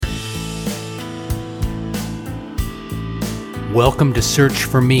Welcome to Search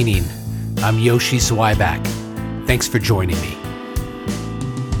for Meaning. I'm Yoshi Zweiback. Thanks for joining me.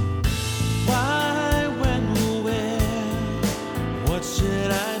 Why, when, where, what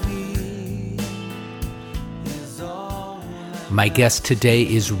should I be? My guest today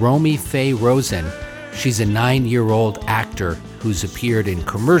is Romy Faye Rosen. She's a 9-year-old actor who's appeared in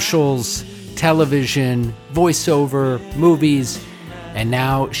commercials, television, voiceover, movies, and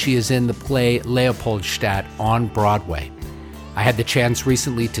now she is in the play Leopoldstadt on Broadway. I had the chance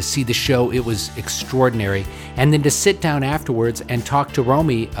recently to see the show. It was extraordinary. And then to sit down afterwards and talk to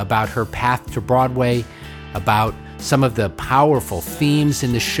Romy about her path to Broadway, about some of the powerful themes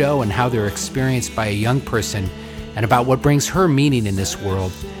in the show and how they're experienced by a young person, and about what brings her meaning in this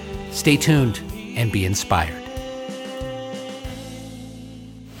world. Stay tuned and be inspired.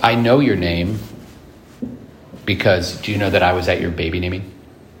 I know your name because, do you know that I was at your baby naming?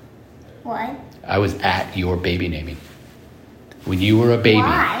 What? I was at your baby naming. When you were a baby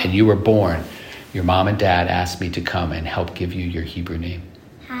Why? and you were born, your mom and dad asked me to come and help give you your Hebrew name.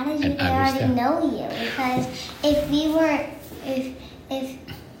 How did you And they I was already there. know you? Because if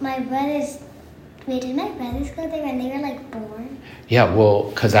my brothers, wait, did my brothers go there when they were like born? Yeah, well,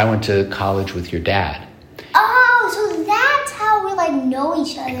 because I went to college with your dad. Oh, so that's how we like know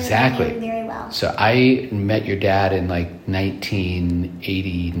each other Exactly. very, very well. So I met your dad in like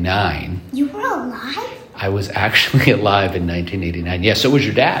 1989. You were alive? I was actually alive in 1989. Yeah, so was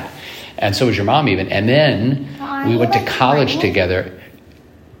your dad. And so was your mom even. And then Aren't we you went to like college 20? together.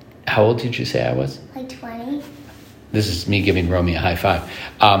 How old did you say I was? Like 20? This is me giving Romy a high five.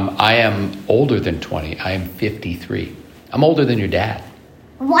 I am older than 20. I am 53. I'm older than your dad.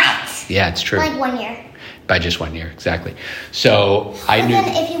 What? Yeah, it's true. Like 1 year. By just 1 year, exactly. So I But knew...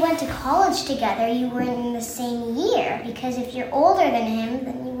 then if you went to college together, you weren't in the same year. Because if you're older than him,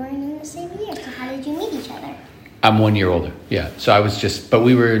 then you weren't in the same year. So how did you meet each other? I'm 1 year older, yeah. So I was just... But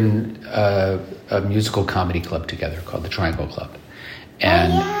we were in a musical comedy club together called the Triangle Club.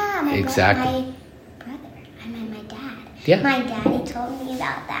 And oh yeah, my exactly. my brother. I meant my dad. Yeah. My daddy told me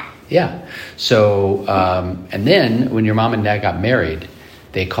about that. Yeah. So, and then when your mom and dad got married,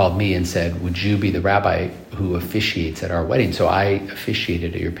 they called me and said, would you be the rabbi who officiates at our wedding? So I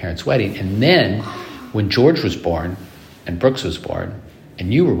officiated at your parents' wedding. And then when George was born and Brooks was born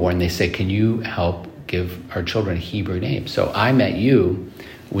and you were born, they said, can you help give our children a Hebrew name? So I met you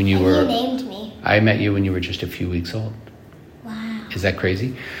when you And were... you named me. I met you when you were just a few weeks old. Wow. Is that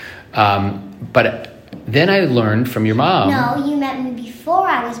crazy? But then I learned from your mom... No, you met me before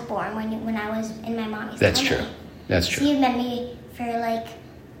I was born when I was in my mommy's That's tummy. true. That's So true. you met me for like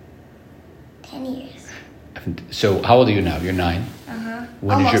 10 years. So how old are you now? You're 9? Uh-huh.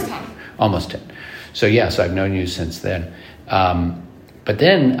 When did Almost your- 10. Almost 10. So yeah, so I've known you since then. But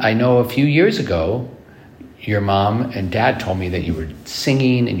then I know a few years ago, your mom and dad told me that you were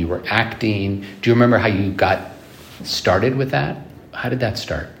singing and you were acting. Do you remember how you got started with that? How did that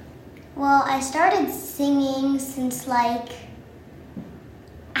start? Well, I started singing since like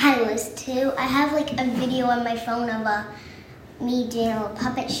I was 2. I have like a video on my phone of me doing a little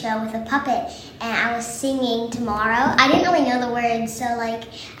puppet show with a puppet, and I was singing Tomorrow. I didn't really know the words, so like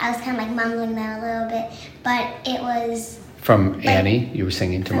I was kind of like mumbling that a little bit, but it was From Annie, you were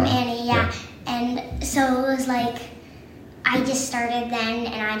singing from tomorrow? Annie, yeah. And so it was like I just started then,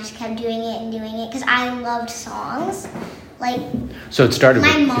 and I just kept doing it because I loved songs. Like So it started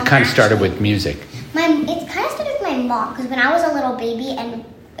My with, mom it kind of started actually- with music. it kind of started with my mom, because when I was a little baby, and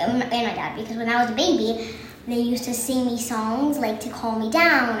my dad, because when I was a baby, they used to sing me songs like to calm me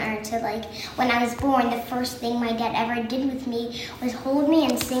down, or to like when I was born, the first thing my dad ever did with me was hold me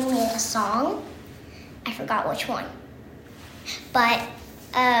and sing me a song. I forgot which one, but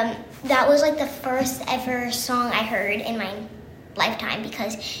that was like the first ever song I heard in my lifetime,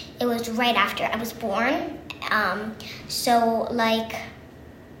 because it was right after I was born. So like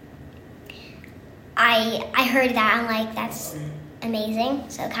I heard that, I'm like, that's amazing.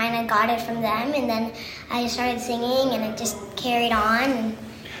 So kind of got it from them, and then I just started singing, and it just carried on. And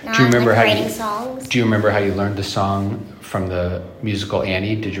now Do you I'm remember like how writing you- songs. Do you remember how you learned the song from the musical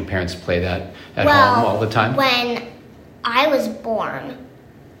Annie? Did your parents play that at Well, home all the time? When I was born,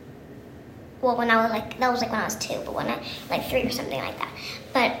 well, when I was like, that was like when I was 2, but when I, like 3 or something like that.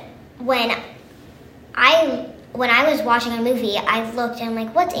 But when I was watching a movie, I looked and I'm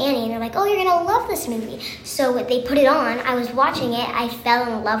like, what's Annie? And they're like, oh, you're gonna love this movie. So they put it on, I was watching it, I fell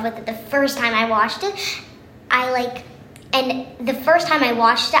in love with it the first time I watched it. And the first time I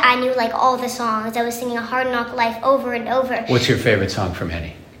watched it, I knew like all the songs. I was singing A Hard Knock Life over and over. What's your favorite song from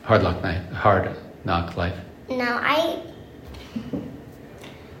Annie? Hard Knock Life. No, I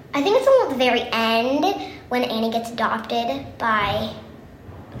think it's on the very end when Annie gets adopted by,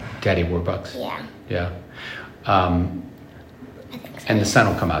 Daddy Warbucks. yeah, Yeah. I think so. And the sun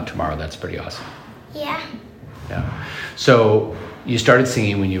will come out tomorrow. That's pretty awesome. Yeah. Yeah. So you started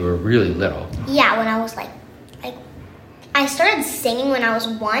singing when you were really little. Yeah, when I was like, I started singing when I was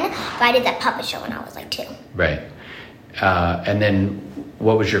 1, but I did that puppet show when I was like 2. Right. And then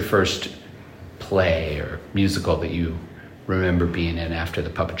what was your first play or musical that you remember being in after the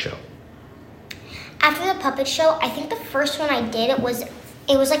puppet show? After the puppet show, I think the first one I did, it was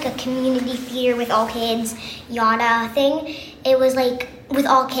like a community theater with all kids, yada thing. It was like with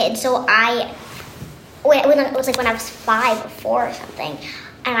all kids. So it was like when I was 5 or 4 or something,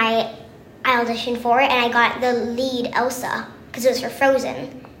 and I auditioned for it, and I got the lead Elsa because it was for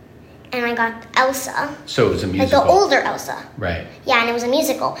Frozen, and I got Elsa. So it was a Like musical. the older Elsa. Right. Yeah, and it was a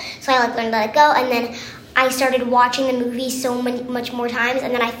musical. So I like learned to let it go, and then I started watching the movie so much more times,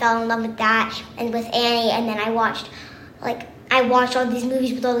 and then I fell in love with that and with Annie, and then I watched all these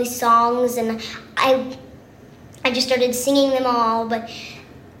movies with all these songs, and I just started singing them all. But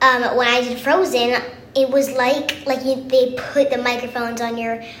when I did Frozen, it was they put the microphones on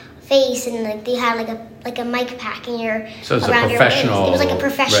your face, and like they had like a mic pack in your So it's a around your waist. professional- It was like a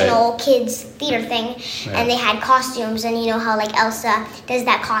professional right. kids theater thing, Right. and they had costumes, and you know how like Elsa does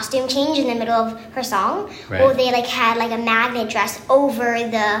that costume change in the middle of her song. Right. Well, they like had like a magnet dress over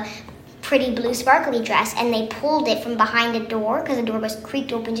the pretty blue sparkly dress, and they pulled it from behind a door because the door was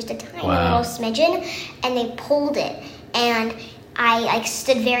creaked open just a tiny Wow. little smidgen, and they pulled it, and I like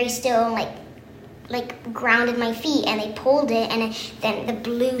stood very still and like grounded my feet, and they pulled it, and then the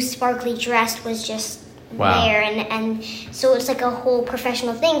blue sparkly dress was just Wow. there, and so it's like a whole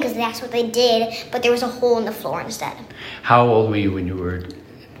professional thing because that's what they did, but there was a hole in the floor instead. How old were you when you were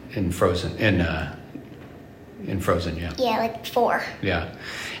in Frozen? In Frozen, yeah. Yeah, like 4. Yeah.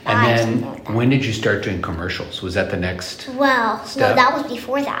 5, And something like that. then when did you start doing commercials? Was that the next? Well, Step. no, that was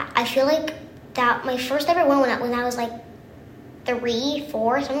before that. I feel like that my first ever one when I was like 3,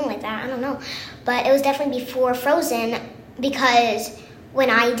 4, something like that. I don't know, but it was definitely before Frozen because when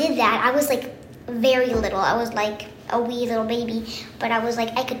I did that, I was like very little. I was like a wee little baby, but I was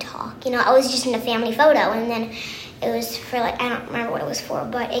like I could talk. You know, I was just in a family photo, and then it was for like I don't remember what it was for,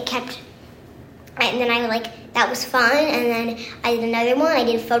 but it kept. And then that was fun, and then I did another one. I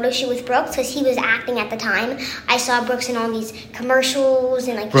did a photo shoot with Brooks because he was acting at the time. I saw Brooks in all these commercials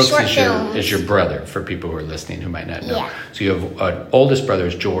and like Brooks short is films. is your brother, for people who are listening who might not know. Yeah. So you have oldest brother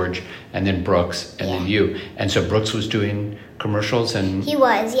is George, and then Brooks, and then Yeah. you. And so Brooks was doing commercials and He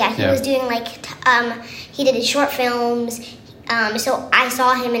was, yeah. He Yeah. was doing he did his short films. So I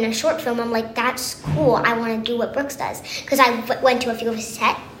saw him in a short film. I'm like, that's cool. I want to do what Brooks does because I went to a few of his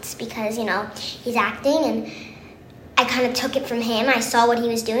sets because you know he's acting, and I kind of took it from him. I saw what he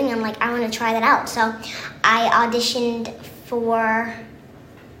was doing. I'm like, I want to try that out. So I auditioned for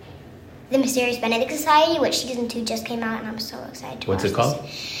the Mysterious Benedict Society, which season 2 just came out, and I'm so excited to What's watch it called?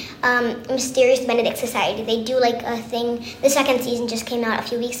 this. Mysterious Benedict Society. They do like a thing. The second season just came out a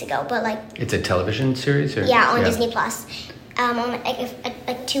few weeks ago, but like it's a television series? Or? yeah, on Disney Plus.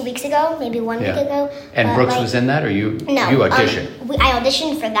 Like 2 weeks ago, maybe 1 week Yeah. ago. And But, Brooks like, was in that, or you no, you auditioned? I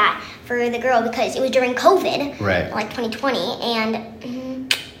auditioned for that for the girl because it was during COVID, Right. like 2020 and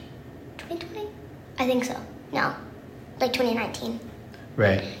 2020, I think so. No, like 2019.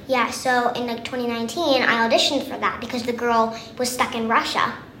 Right. Yeah, so in like 2019, I auditioned for that because the girl was stuck in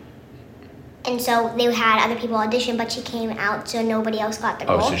Russia. And so they had other people audition, but she came out, so nobody else got the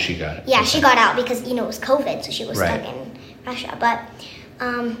role. Oh, so she got it. Yeah, Okay. she got out because, you know, it was COVID, so she was Right. stuck in Russia. But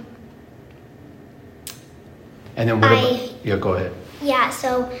And then what I- about? Yeah, go ahead. yeah,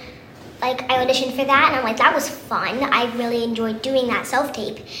 so like I auditioned for that, and I'm like, that was fun. I really enjoyed doing that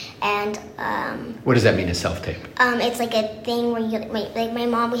self-tape. And What does that mean, a self-tape? it's like a thing where like my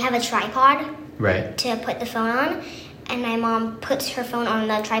mom, we have a tripod Right. to put the phone on, and my mom puts her phone on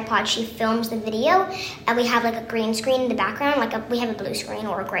the tripod. She films the video, and we have like a green screen in the background. We have a blue screen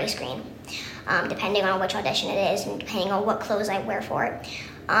or a gray screen, depending on which audition it is and depending on what clothes I wear for it.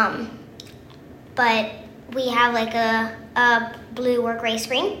 But we have like a blue or gray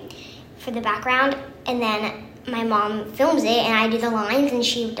screen for the background, and then my mom films it, and I do the lines, and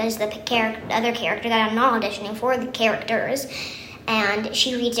she does the other character that I'm not auditioning for, the characters. And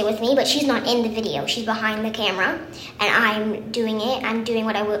she reads it with me, but she's not in the video. She's behind the camera, and I'm doing it. I'm doing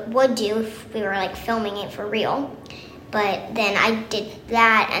what I would do if we were like filming it for real. But then I did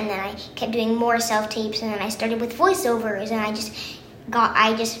that, and then I kept doing more self-tapes, and then I started with voiceovers, and I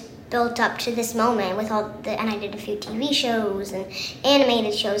just built up to this moment with and I did a few TV shows and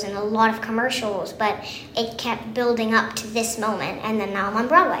animated shows and a lot of commercials, but it kept building up to this moment, and then now I'm on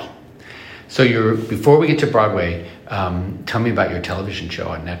Broadway. So before we get to Broadway, tell me about your television show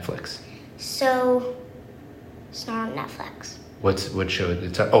on Netflix. So it's not on Netflix. What show?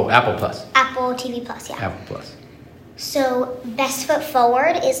 It's on, Apple Plus. Apple TV Plus, yeah. Apple Plus. So Best Foot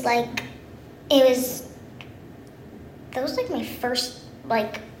Forward is like, that was like my first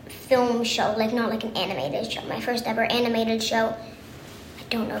like film show, like not like an animated show. My first ever animated show. I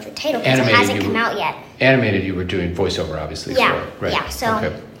don't know the title because it hasn't come out yet. Animated, you were doing voiceover, obviously. Yeah, for, right. yeah. So,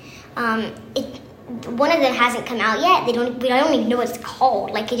 okay. One of them hasn't come out yet. We don't even know what it's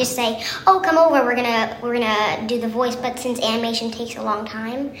called. Like they just say, "Oh, come over. We're gonna do the voice." But since animation takes a long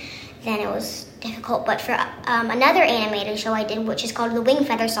time, then it was difficult. But for another animated show I did, which is called The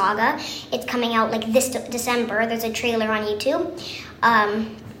Wingfeather Saga, it's coming out like this December. There's a trailer on YouTube.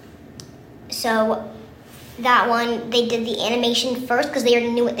 So that one, they did the animation first because they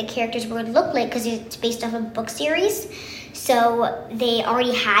already knew what the characters would look like because it's based off a book series. So they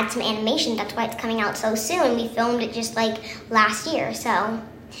already had some animation. That's why it's coming out so soon. We filmed it just like last year. So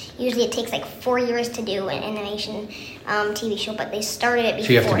usually it takes like 4 years to do an animation TV show, but they started it before.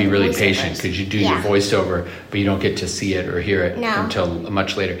 So you have to be really voiceovers. patient because you do your voiceover, but you don't get to see it or hear it until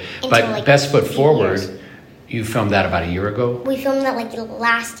much later. But like Best Foot 8 Forward, years. You filmed that about a year ago? We filmed that like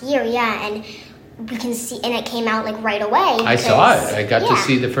last year, yeah, and we can see, and it came out like right away. I saw it. I got to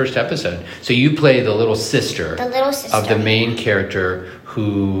see the first episode. So you play the little sister, of the main character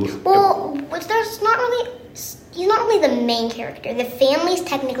who. Well, there's not really. He's not really the main character. The family's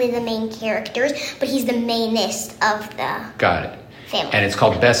technically the main characters, but he's the mainest of the. Got it. Family. And it's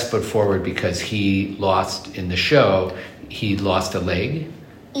called Best Foot Forward because he lost in the show. He lost a leg.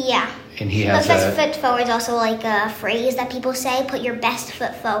 Yeah. And he has Best foot forward is also like a phrase that people say. Put your best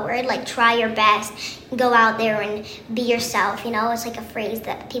foot forward. Like try your best. Go out there and be yourself. You know, it's like a phrase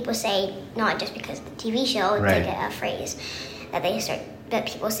that people say, not just because of the TV show. It's like a phrase that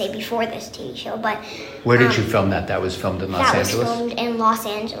people say before this TV show. But where did you film that? That was filmed in Los Angeles? That was filmed in Los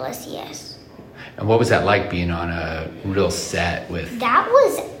Angeles, yes. And what was that like being on a real set with? That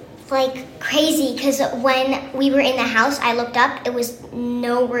was like crazy because when we were in the house, I looked up, it was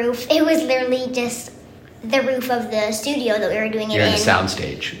no roof. It was literally just the roof of the studio that we were doing it in. You're in a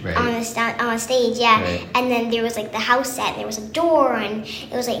soundstage, right? On a stage, yeah. Right. And then there was like the house set, and there was a door, and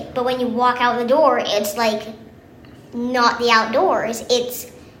it was like, but when you walk out the door, it's like not the outdoors. It's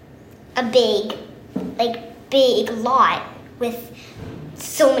a big lot with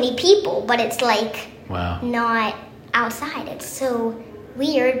so many people, but it's like not outside. It's so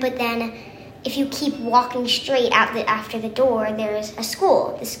weird. But then if you keep walking straight out after the door, there's a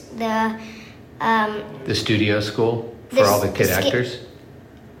school. The studio school for all the kid actors?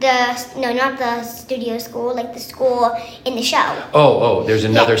 No, not the studio school, like the school in the show. Oh, there's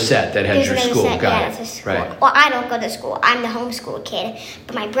another set that has your school. Got it. School. Right. Well, I don't go to school. I'm the homeschool kid,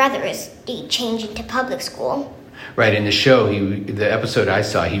 but my brother is changing to public school. Right, in the show, the episode I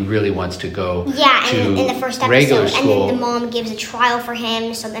saw, he really wants to go in the first episode, regular school. And then the mom gives a trial for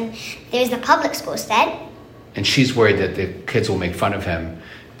him, so then there's the public school set. And she's worried that the kids will make fun of him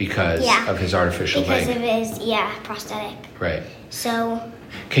because of his artificial leg. Because of his, prosthetic. Right. So...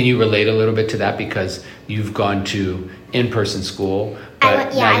 Can you relate a little bit to that because you've gone to in-person school,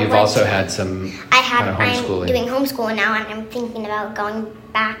 but now you've also had some kind of homeschooling. I'm doing homeschooling now, and I'm thinking about going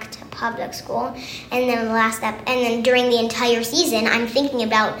back to public school. And then during the entire season, I'm thinking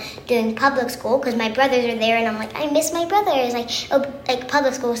about doing public school because my brothers are there, and I'm like, I miss my brothers. Like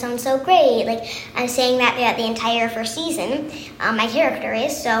public school sounds so great. Like I'm saying that throughout the entire first season. My character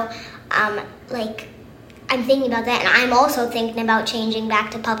is so I'm thinking about that, and I'm also thinking about changing back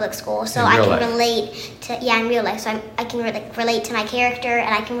to public school, so I can relate to in real life. So I can relate to my character,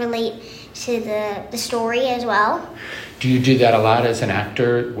 and I can relate to the story as well. Do you do that a lot as an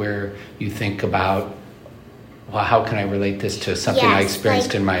actor, where you think about, well, how can I relate this to something I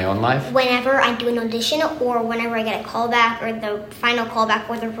experienced in my own life? Whenever I do an audition, or whenever I get a callback, or the final callback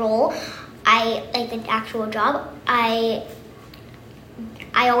for the role, the actual job, I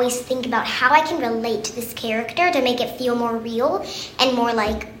always think about how I can relate to this character to make it feel more real and more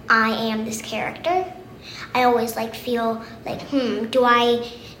like I am this character. I always feel like, do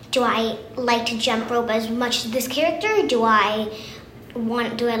I like to jump rope as much as this character? Do I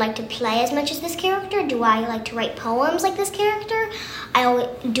like to play as much as this character? Do I like to write poems like this character? Or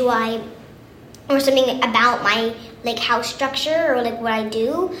something about my house structure or what I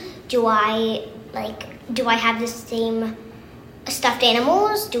do? Do I have the same stuffed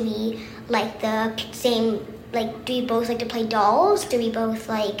animals? Do we like the same, do we both like to play dolls? Do we both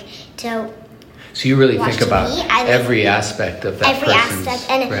like to So you really watch think about TV? every aspect of that person's...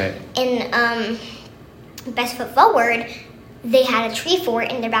 Every aspect. And in Best Foot Forward, they had a tree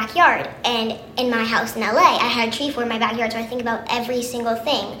fort in their backyard, and in my house in LA, I had a tree fort in my backyard, so I think about every single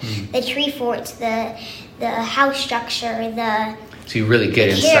thing. The tree forts, the house structure, So you really get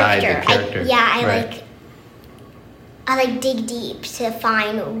inside the character. I dig deep to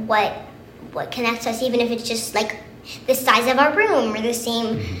find what connects us, even if it's just like the size of our room, or the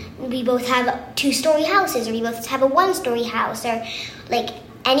same. We both have 2-story houses, or we both have a 1-story house, or like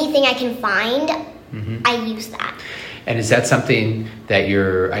anything I can find, I use that. And is that something that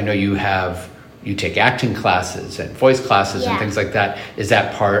I know you take acting classes and voice classes and things like that. Is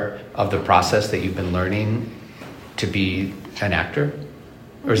that part of the process that you've been learning to be an actor?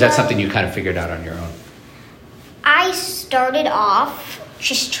 Or is that something you kind of figured out on your own? I started off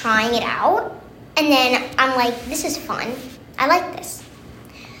just trying it out, and then I'm like, this is fun. I like this.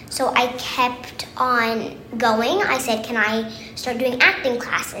 So I kept on going. I said, can I start doing acting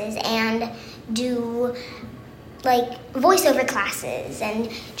classes and do like voiceover classes and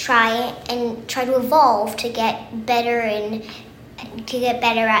try to evolve to get better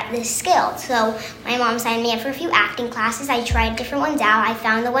at this skill. So my mom signed me up for a few acting classes. I tried different ones out. I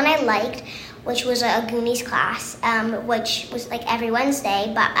found the one I liked, which was a Goonies class, which was like every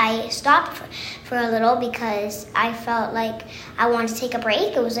Wednesday, but I stopped for a little because I felt like I wanted to take a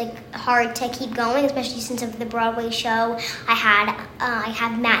break. It was like hard to keep going, especially since of the Broadway show. I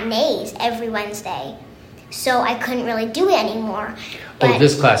had matinees every Wednesday, so I couldn't really do it anymore. But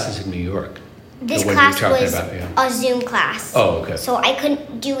this class is in New York. This class was a Zoom class. Oh, okay. So I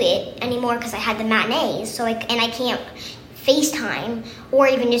couldn't do it anymore because I had the matinees. So I can't FaceTime or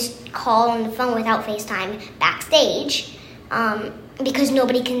even just call on the phone without FaceTime backstage, because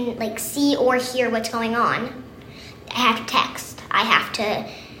nobody can like see or hear what's going on. I have to text. I have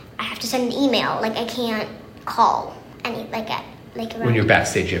to send an email. Like I can't call around. When you're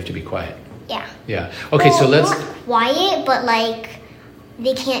backstage, you have to be quiet. Yeah. Yeah. Okay, so let's. Not quiet, but like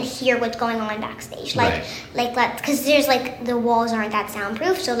they can't hear what's going on backstage. Because there's like the walls aren't that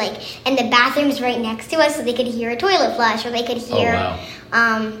soundproof, so like, and the bathroom's right next to us, so they could hear a toilet flush, or they could hear,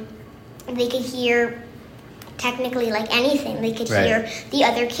 they could hear technically like anything. They could hear the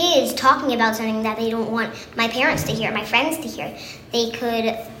other kids talking about something that they don't want my parents to hear, my friends to hear. They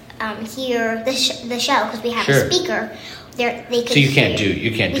could hear the show because we have a speaker. So you can't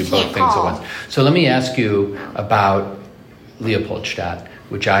do both things at once. So let me ask you about Leopoldstadt,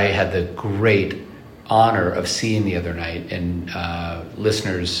 which I had the great honor of seeing the other night. And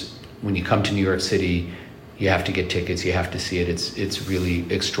listeners, when you come to New York City, you have to get tickets. You have to see it. It's really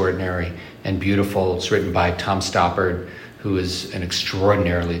extraordinary and beautiful. It's written by Tom Stoppard, who is an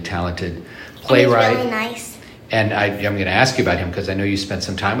extraordinarily talented playwright. And he's really nice. And I'm going to ask you about him because I know you spent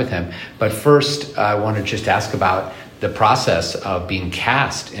some time with him. But first, I want to just ask about the process of being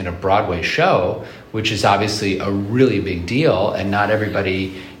cast in a Broadway show, which is obviously a really big deal, and not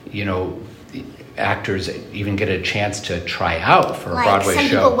everybody, actors even get a chance to try out for a Broadway show. Some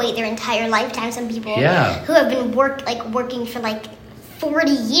people wait their entire lifetime. Some people who have been working for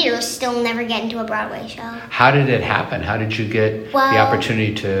 40 years still never get into a Broadway show. How did it happen? How did you get the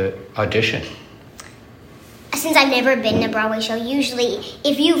opportunity to audition? Since I've never been in a Broadway show, usually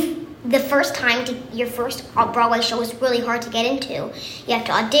the first time to your first Broadway show is really hard to get into. You have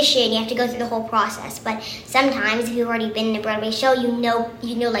to audition, you have to go through the whole process. But sometimes if you've already been in a Broadway show, you know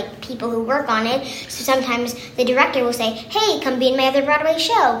like people who work on it. So sometimes the director will say, "Hey, come be in my other Broadway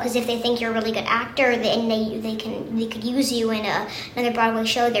show," because if they think you're a really good actor, then they could use you in another Broadway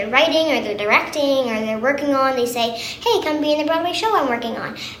show they're writing or they're directing or they're working on. They say, "Hey, come be in the Broadway show I'm working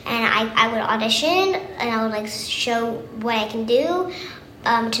on," and I would audition and I would show what I can do.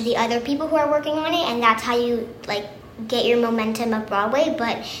 To the other people who are working on it, and that's how you get your momentum of Broadway.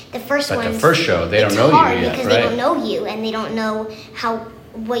 But the first show, they don't know you yet, because they don't know you and they don't know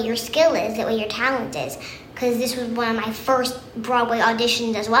what your skill is, what your talent is. Because this was one of my first Broadway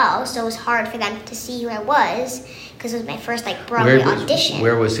auditions as well, so it was hard for them to see who I was because it was my first Broadway audition.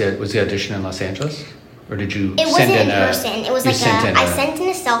 Where was the audition in Los Angeles, or did you? It wasn't in person. It was I sent in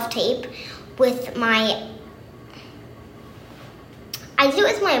a self tape with my. I did it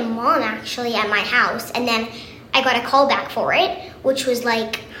with my mom actually at my house, and then I got a call back for it, which was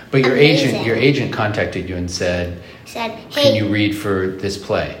But your amazing. Your agent contacted you and said, "Hey, can you read for this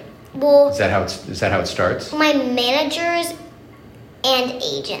play?" Well, is that how it starts? My managers and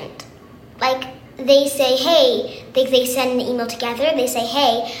agent, they say, "Hey," they send an email together. They say,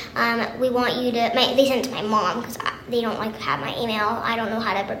 "Hey, we want you to." They send it to my mom because they don't have my email. I don't know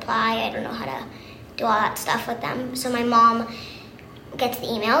how to reply. I don't know how to do all that stuff with them. So my mom gets the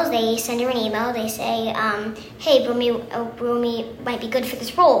emails. They send her an email. They say, "Hey, Romy might be good for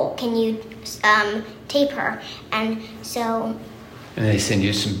this role. Can you tape her, and so And they send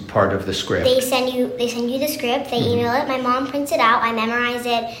you some part of the script. they send you the script. They email it. My mom prints it out. I memorize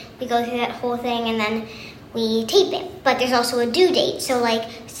it. We go through that whole thing, and then we tape it. But there's also a due date. So like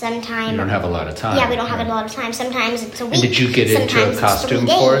sometime You don't have a lot of time. yeah, we don't have right? a lot of time. Sometimes it's a week. And did you get into sometimes a costume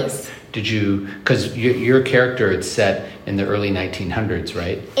it's 3 for days. it? Did you? Because your character, it's set in the early 1900s,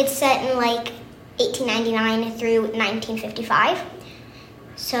 right? It's set in like 1899 through 1955.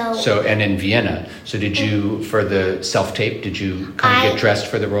 So And in Vienna. So did you, for the self-tape, did you kind of I- get dressed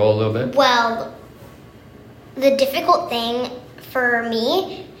for the role a little bit? well, the difficult thing for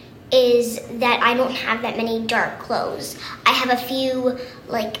me is that I don't have that many dark clothes. I have a few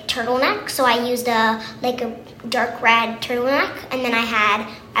like turtlenecks, so I used a dark red turtleneck, and then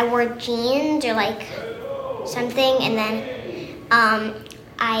I wore jeans or like something, and then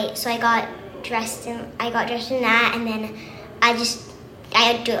I got dressed in that, and then I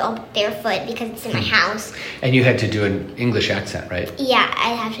had to do it all barefoot because it's in my house. And you had to do an English accent, right? Yeah, I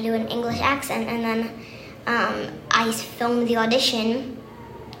have to do an English accent, and then I filmed the audition,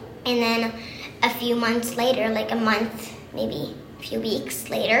 and then a few months later, like a month, maybe a few weeks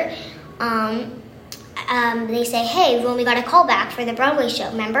later, they say, "Hey, Romy got a call back for the Broadway show,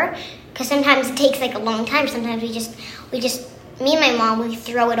 remember?" Because sometimes it takes like a long time. Sometimes we just me and my mom, we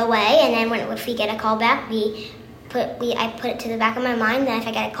throw it away, and then if we get a call back, I put it to the back of my mind. Then if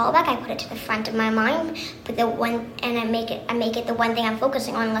I get a call back, I put it to the front of my mind. I make it the one thing I'm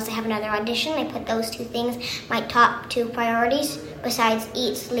focusing on unless I have another audition. I put those two things, my top 2 priorities, besides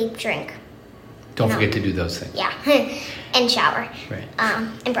eat, sleep, drink. Don't No. forget to do those things. Yeah, and shower, Right.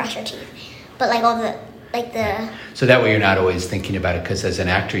 and brush your teeth. But like all the So that way you're not always thinking about it, because as an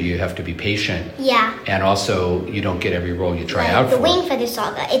actor you have to be patient, yeah, and also you don't get every role you try like out the for. Wing Feather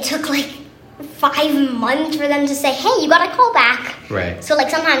Saga. It took like 5 months for them to say, "Hey, you got a call back." Right. So like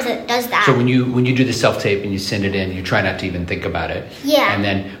sometimes it does that. So when you do the self-tape and you send it in, you try not to even think about it. Yeah.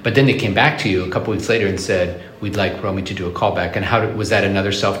 But then they came back to you a couple weeks later and said, "We'd like Romy to do a callback." And was that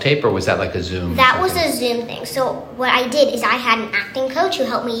another self-tape, or was that like a Zoom? or That was something? a Zoom thing. So what I did is I had an acting coach who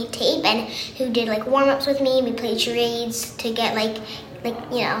helped me tape and who did like warm-ups with me. We played charades to get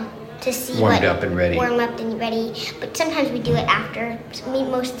to see Warmed up and ready. Warm up and ready. But sometimes we do it after. We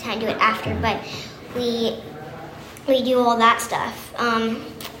most of the time do it after, but we do all that stuff.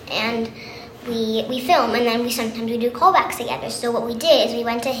 And we film, and then sometimes we do callbacks together. So what we did is we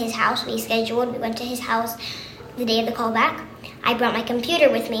went to his house. We went to his house the day of the callback. I brought my computer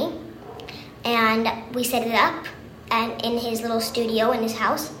with me, and we set it up in his little studio in his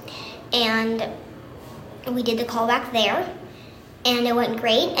house, and we did the callback there, and it went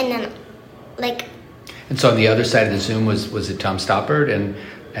great. And then And so on the other side of the Zoom was it Tom Stoppard and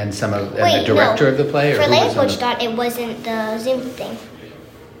the director of the play? For who was on Coach Dot, it wasn't the Zoom thing.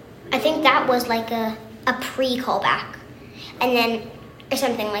 I think that was like a pre-callback, and then or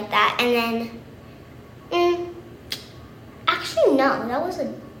something like that. And then, actually no,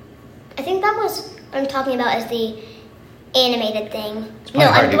 I think that was what I'm talking about as the animated thing. probably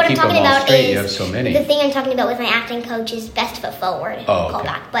hard to what I'm keep talking them all about straight. is You have so many. the thing I'm talking about with my acting coach is Best Foot Forward Oh, okay.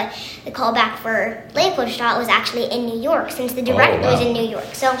 callback. But the callback for Late Coach Dot was actually in New York, since the director was wow. in New York.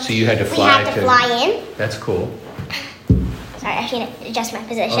 So you had to we fly had to fly in. That's cool. Sorry, I can't adjust my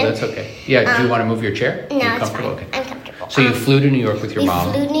position. Oh, that's okay. Yeah, do you want to move your chair? No, You it's comfortable? fine. Okay. I'm comfortable. So you flew to New York with your we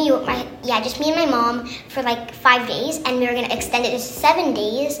mom. flew to New York. Just me and my mom for like 5 days, and we were gonna extend it to 7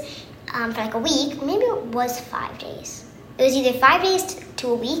 days for like a week. Maybe it was 5 days. It was either 5 days to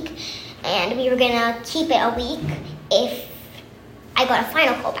a week, and we were gonna keep it a week if I got a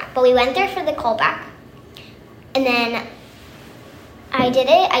final callback. But we went there for the callback, and then I did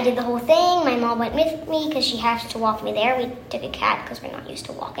it. I did the whole thing. My mom went with me because she has to walk me there. We took a cab because we're not used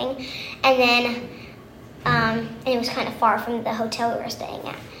to walking. And then, and it was kind of far from the hotel we were staying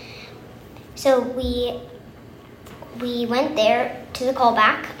at. So we went there to the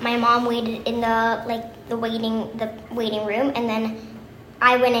callback. My mom waited in the waiting room, and then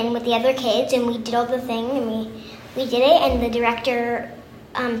I went in with the other kids, and we did all the thing, and we did it. And the director,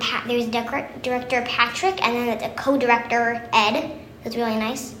 there's director Patrick, and then the co-director Ed. It was really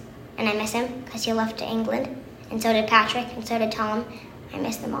nice, and I miss him because he left to England, and so did Patrick, and so did Tom. I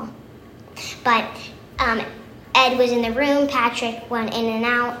miss them all. But Ed was in the room. Patrick went in and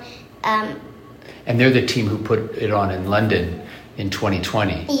out. And they're the team who put it on in London in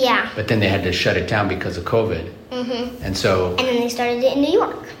 2020. Yeah. But then they had to shut it down because of COVID. Mm-hmm. And so, And then they started it in New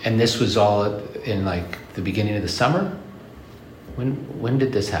York. and this was all in like the beginning of the summer? When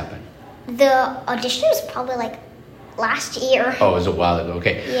did this happen? The audition was probably like last year. Oh, it was a while ago.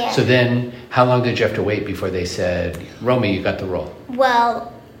 Okay. Yeah. So then, how long did you have to wait before they said, Romy, you got the role?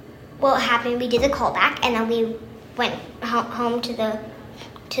 Well, what happened, we did the callback, and then we went home to the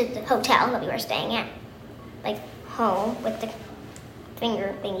hotel that we were staying at, like home with the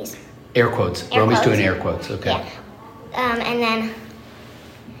finger thingies. Air quotes. Air Romy's quotes. doing air quotes. Okay. Yeah. And then,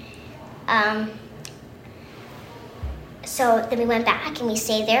 so then we went back and we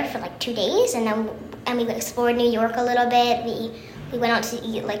stayed there for like 2 days, and we explored New York a little bit. We went out to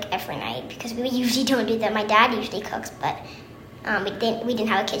eat like every night because we usually don't do that. My dad usually cooks, but we didn't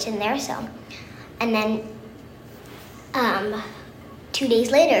have a kitchen there, so. And then 2 days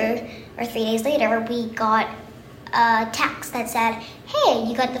later or 3 days later, we got a text that said, "Hey,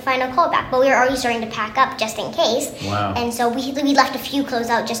 you got the final callback." But we were already starting to pack up just in case. Wow. And so we left a few clothes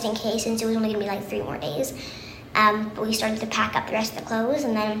out just in case, since it was only going to be like 3 more days. But we started to pack up the rest of the clothes,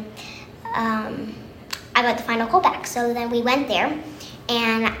 and then I got the final callback. So then we went there,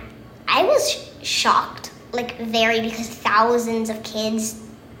 and I was shocked, like very, because thousands of kids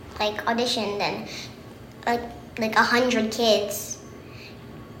like auditioned, and like 100 kids,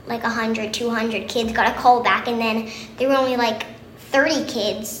 like 100, 200 kids got a call back, and then there were only like 30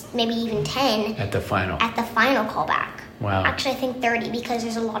 kids, maybe even 10 At the final. callback. Wow. Actually, I think 30 because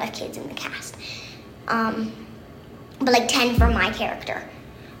there's a lot of kids in the cast. But like 10 for my character.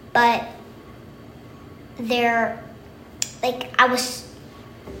 But I was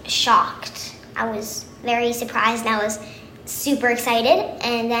shocked. I was very surprised, and I was super excited.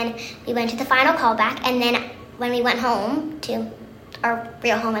 And then we went to the final callback, and then when we went home to our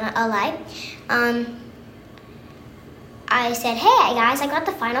real home in LA, I said, "Hey guys, I got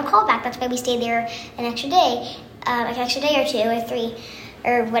the final callback." That's why we stayed there an extra day or 2 or 3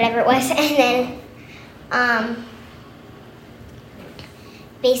 or whatever it was. And then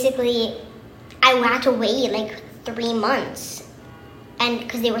basically I had to wait like 3 months, and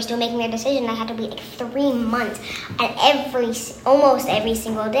because they were still making their decision, I had to wait like 3 months. And almost every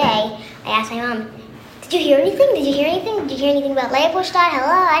single day, I asked my mom, "Did you hear anything? Did you hear anything? Did you hear anything about Leopoldstadt?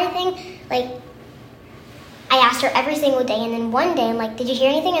 Hello, anything?" Like, I asked her every single day, and then one day I'm like, "Did you hear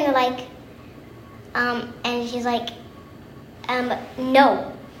anything?" And they're like, and she's like,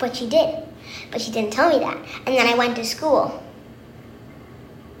 "No, but she did. But she didn't tell me that." And then I went to school,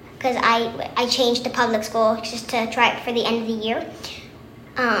 because I changed to public school just to try it for the end of the year.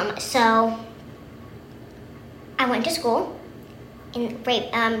 So I went to school,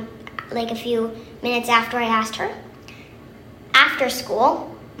 and like a few minutes after I asked her. After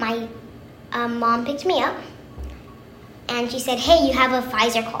school, my mom picked me up, and she said, "Hey, you have a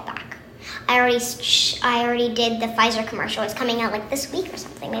Pfizer callback." I already did the Pfizer commercial. It's coming out like this week or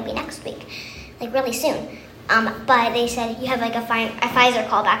something, maybe next week, like really soon. But they said you have like a Pfizer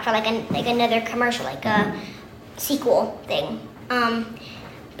callback for like another commercial, like a sequel thing.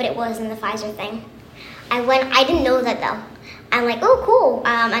 But it wasn't the Pfizer thing. I didn't know that though. I'm like, "Oh, cool,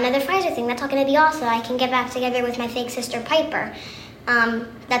 another Pfizer thing. That's all gonna be awesome. I can get back together with my fake sister Piper."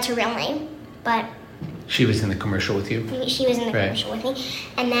 That's her real name, but She was in the commercial with you? she was in the Right. commercial with me.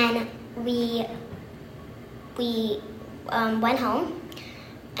 And then we went home,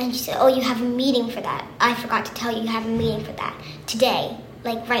 and she said, "Oh, you have a meeting for that. I forgot to tell you have a meeting for that today,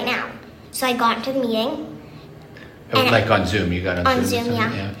 like right now." So I got into the meeting. And Like on Zoom. You got on on Zoom? Zoom, or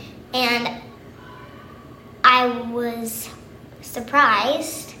something? yeah. And I was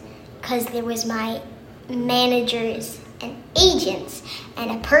surprised because there was my managers and agents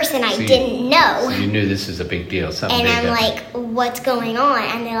and a person I So didn't know. So you knew this was a big deal. Something And big I'm happened. like, "What's going on?"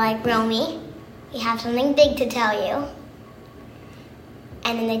 And they're like, "Romy, we have something big to tell you."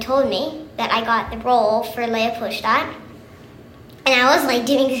 And then they told me that I got the role for Leopoldstadt. And I was like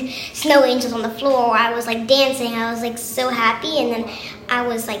doing snow angels on the floor. I was like dancing. I was like so happy. And then I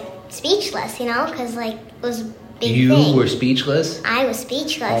was like speechless, because like it was a big You thing. were speechless? I was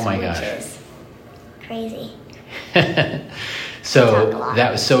speechless, Oh my which gosh. is crazy. So talk a lot.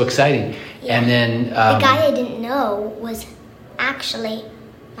 that was so exciting. Yeah. And then The guy I didn't know was actually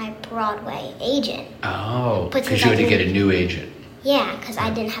my Broadway agent. oh, But because since you I had to get a didn't- new agent. Yeah, because I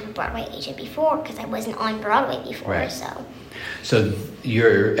didn't have a Broadway agent before, because I wasn't on Broadway before. Right. So So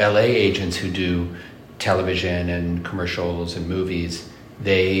your LA agents who do television and commercials and movies,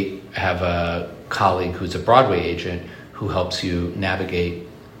 they have a colleague who's a Broadway agent who helps you navigate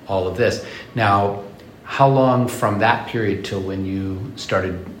all of this. Now, how long from that period till when you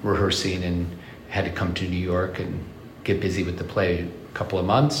started rehearsing and had to come to New York and get busy with the play? A couple of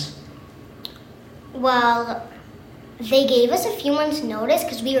months? Well, they gave us a few months' notice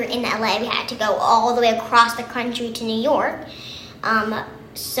because we were in LA. We had to go all the way across the country to New York.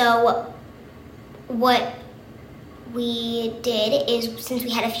 So what we did is, since we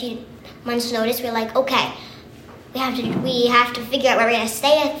had a few months' notice, we were like, "Okay, we have to figure out where we're gonna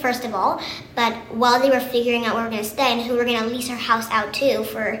stay first of all. But while they were figuring out where we're gonna stay and who we're gonna lease our house out to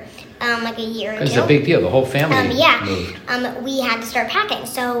for like a year or two. It's a big deal. The whole family moved. We had to start packing.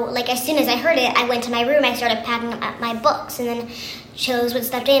 So like as soon as I heard it, I went to my room. I started packing up my books and then chose with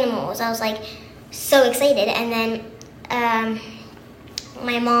stuffed animals. I was like so excited. And then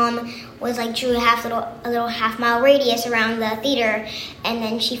my mom was like drew a little half-mile radius around the theater, and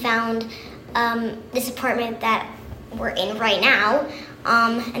then she found this apartment that we're in right now,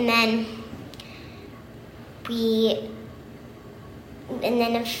 and then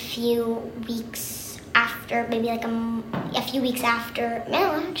a few weeks after, maybe like a few weeks after,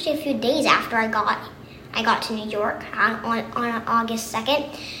 no, actually a few days after I got to New York on August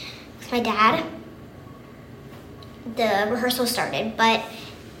 2nd with my dad, the rehearsal started, but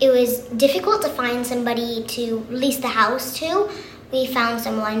it was difficult to find somebody to lease the house to. We found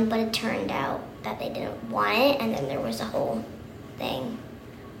someone, but it turned out that they didn't want it, and then there was a whole thing.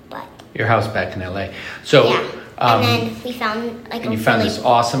 But your house back in LA. So yeah, and then we found like and you found this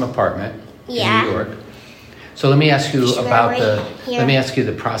awesome apartment in New York. So let me ask you let me ask you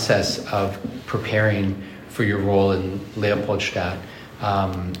the process of preparing for your role in Leopoldstadt.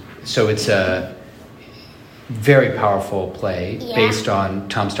 So it's a very powerful play based on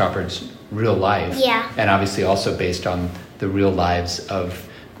Tom Stoppard's real life, and obviously also based on the real lives of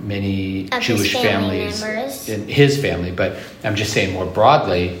many Jewish families in his family. But I'm just saying more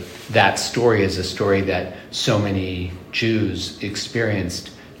broadly, that story is a story that so many Jews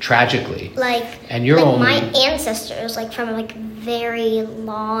experienced tragically. And you're only my ancestors, like from like very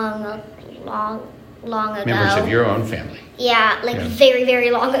long ago. Members of your own family. Yeah, very, very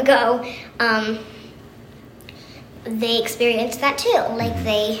long ago. They experienced that too.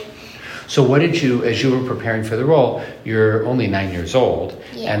 So what did you, as you were preparing for the role, you're only 9 years old,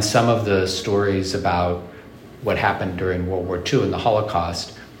 and some of the stories about what happened during World War II and the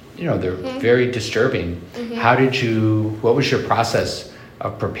Holocaust, they're very disturbing. What was your process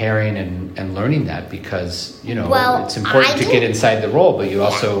of preparing and learning that? Because, it's important to get inside the role, but you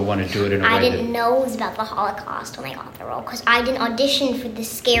also want to do it in a way I didn't know it was about the Holocaust when I got the role, because I didn't audition for the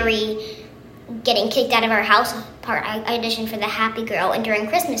scary getting kicked out of our house part. I auditioned for the happy girl and during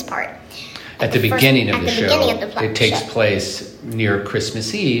Christmas part. At the beginning of the show, it takes place near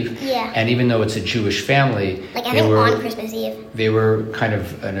Christmas Eve. Yeah. And even though it's a Jewish family, I think on Christmas Eve, they were kind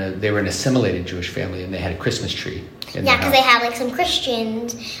of an assimilated Jewish family, and they had a Christmas tree. Yeah, because they had some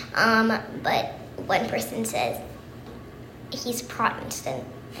Christians, but one person says he's Protestant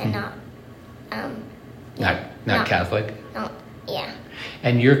and not Catholic. No, yeah.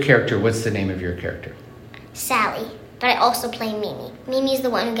 And your character, what's the name of your character? Sally. But I also play Mimi. Mimi's the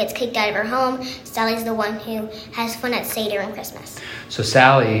one who gets kicked out of her home. Sally's the one who has fun at Seder and Christmas. So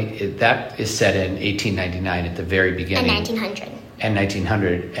Sally, that is set in 1899 at the very beginning. And 1900. And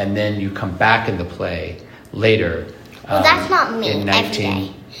 1900. And then you come back in the play later. Well, that's not me. In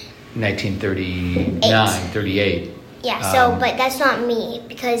 1939, 38. Yeah, but that's not me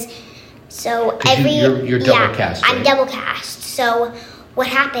because... you're double cast, right? I'm double cast. So what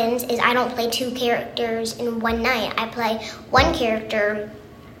happens is I don't play two characters in one night. I play one character.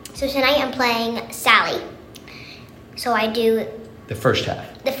 So tonight I'm playing Sally. So I do the first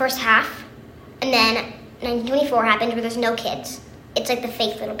half. And then 1924 happens where there's no kids. It's like the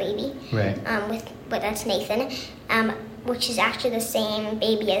fake little baby. Right. But that's Nathan, which is actually the same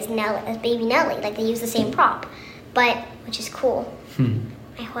baby as baby Nellie. Like they use the same prop, which is cool.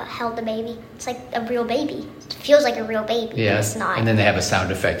 I held the baby. It's like a real baby. It feels like a real baby, but it's not. And then they have a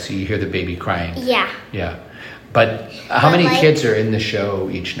sound effect, so you hear the baby crying. Yeah. Yeah. But how many kids are in the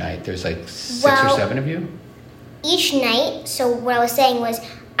show each night? There's like 6 or 7 of you? Each night, so what I was saying was,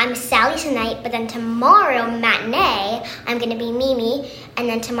 I'm Sally tonight, but then tomorrow, matinee, I'm going to be Mimi, and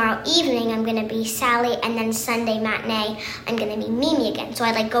then tomorrow evening, I'm going to be Sally, and then Sunday matinee, I'm going to be Mimi again. So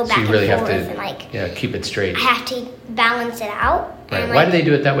I go back and forth and keep it straight. I have to balance it out. Right. Why do they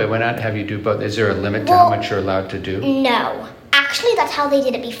do it that way? Why not have you do both? Is there a limit to how much you're allowed to do? No. Actually, that's how they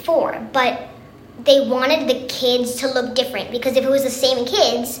did it before, but they wanted the kids to look different, because if it was the same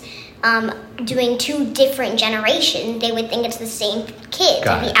kids doing 2 different generations, they would think it's the same kids,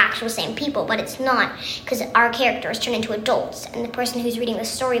 the actual same people, but it's not, because our characters turn into adults, and the person who's reading the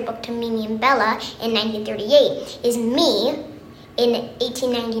storybook to Mimi and Bella in 1938 is me in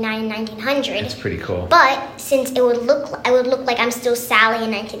 1899 and 1900. That's pretty cool. But since I would look like I'm still Sally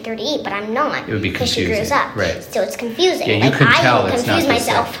in 1938, but I'm not. It would be confusing. Because she grows up. Right. So it's confusing. Yeah, you can tell it's not the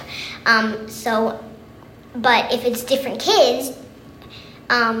same. But if it's different kids,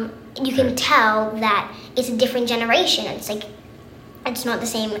 you can tell that it's a different generation. It's not the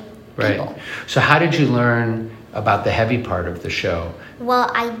same people. Right. So how did you learn about the heavy part of the show?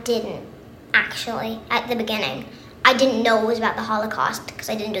 Well, I didn't, actually, at the beginning. I didn't know it was about the Holocaust because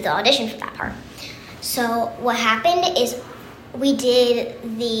I didn't do the audition for that part. So what happened is we did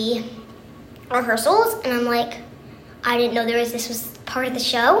the rehearsals, and I'm like, I didn't know this was part of the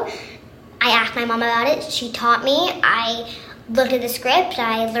show. I asked my mom about it. She taught me. I looked at the script.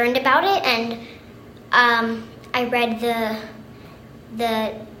 I learned about it, and I read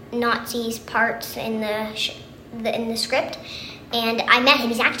the Nazis parts in the script, and I met him.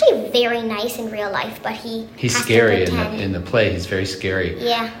 He's actually very nice in real life, but he's scary in the play. He's very scary.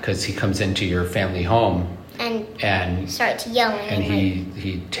 Yeah. Because he comes into your family home and starts yelling, and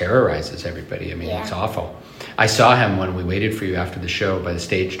he terrorizes everybody. I mean, Yeah. it's awful. I saw him when we waited for you after the show by the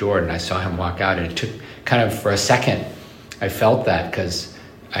stage door, and I saw him walk out, and it took kind of for a second. I felt that because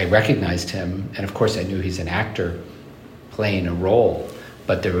I recognized him, and of course I knew he's an actor playing a role,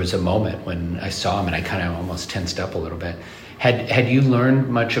 but there was a moment when I saw him and I kind of almost tensed up a little bit. Had you learned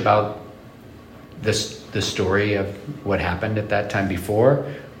much about the story of what happened at that time before,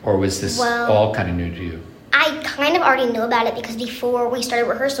 or was this all kind of new to you? I kind of already knew about it because before we started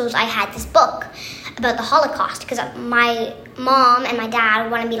rehearsals, I had this book about the Holocaust because my mom and my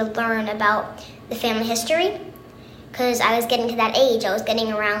dad wanted me to learn about the family history because I was getting to that age. I was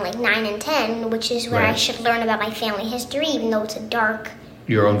getting around like 9 and 10, which is where I should learn about my family history, even though it's a dark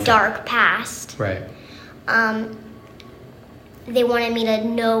past. Right. They wanted me to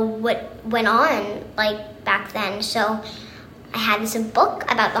know what went on like back then, so I had this book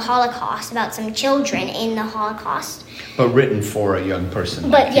about the Holocaust, about some children in the Holocaust. But written for a young person.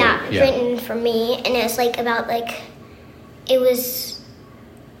 But like yeah, you. written for me, and it's like about like, it was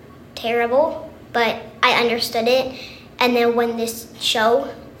terrible, but I understood it. And then when this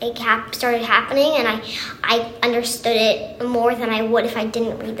show started happening, and I understood it more than I would if I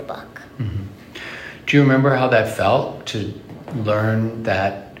didn't read the book. Mm-hmm. Do you remember how that felt to learn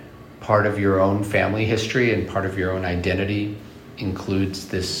that part of your own family history and part of your own identity includes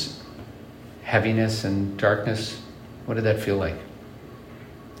this heaviness and darkness? What did that feel like?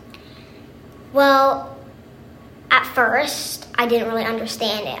 Well, at first, I didn't really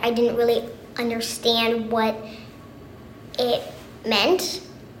understand it. I didn't really understand what it meant.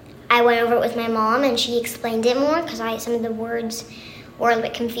 I went over it with my mom, and she explained it more because some of the words were a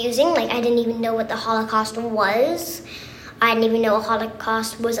bit confusing. Like, I didn't even know what the Holocaust was. I didn't even know a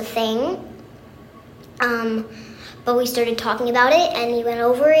Holocaust was a thing. But we started talking about it, and we went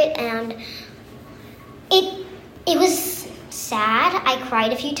over it, and it was sad. I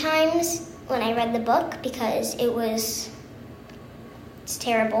cried a few times when I read the book because it's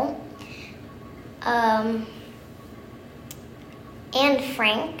terrible. Anne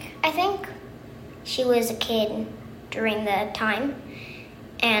Frank, I think, she was a kid during the time.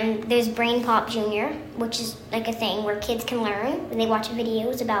 And there's Brain Pop Jr., which is like a thing where kids can learn. They watch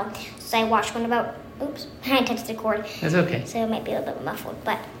videos about, so I watched one about, oops, I touched the cord. That's okay. So it might be a little bit muffled,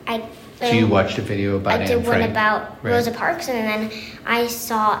 but So you watched a video about Anne Frank? I did one about Rosa Parks, and then I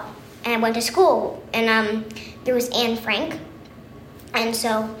went to school, and there was Anne Frank. And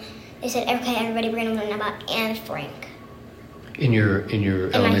so they said, okay, everybody, we're going to learn about Anne Frank. In your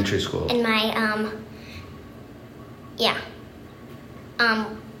elementary school? In my, yeah.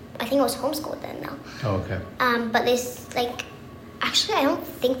 I think it was homeschooled then, though. Oh, okay. But actually, I don't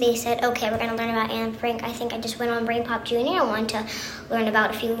think they said, okay, we're going to learn about Anne Frank. I think I just went on Brain Pop Jr. I wanted to learn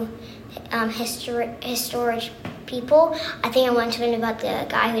about a few historic people. I think I wanted to learn about the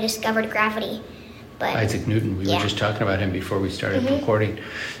guy who discovered gravity. But Isaac Newton. We were just talking about him before we started recording.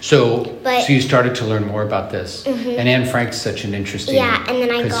 So you started to learn more about this. Mm-hmm. And Anne Frank's such an interesting... Yeah, and then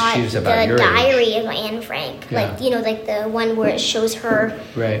I got the diary of Anne Frank. Yeah. Like the one where it shows her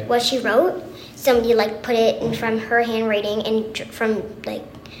what she wrote. Somebody put it in from her handwriting and from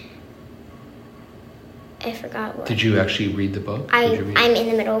I forgot what. Did you actually read the book? I'm in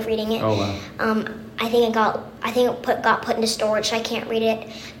the middle of reading it. Oh wow. I think it got put into storage, so I can't read it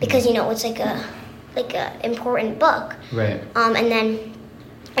because it's like a important book. Right. And then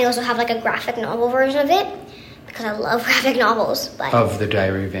I also have a graphic novel version of it because I love graphic novels. But of the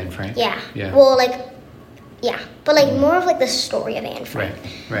Diary of Anne Frank. Yeah. Yeah. Well, but more of the story of Anne Frank.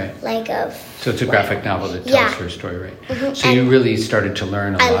 Right. So it's a graphic novel that tells her story, right? Mm-hmm. So you really started to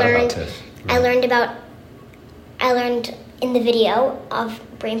learn a lot about this. Right? I learned in the video of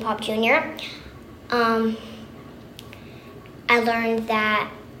Brain Pop Jr. I learned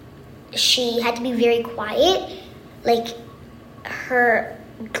that she had to be very quiet. Her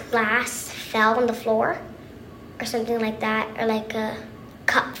glass fell on the floor or something like that, or a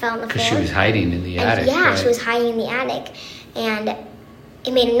cup fell on the floor. Because she was hiding in the attic. Yeah, right? She was hiding in the attic, and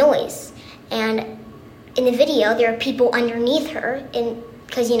it made a noise. And in the video, there are people underneath her,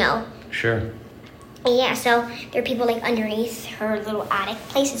 because Sure. yeah. So there are people like underneath her little attic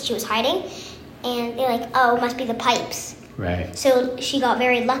places she was hiding, and they're like, "Oh, it must be the pipes." Right. So she got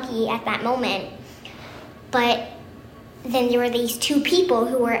very lucky at that moment, but then there were these two people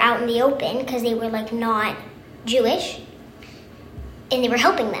who were out in the open because they were like not Jewish, and they were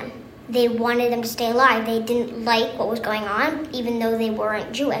helping them. They wanted them to stay alive. They didn't like what was going on, even though they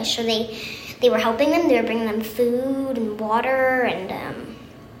weren't Jewish. So they were helping them. They were bringing them food and water and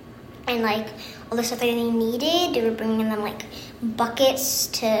like all the stuff that they needed. They were bringing them like buckets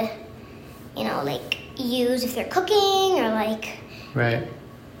to, like use if they're cooking or like. Right.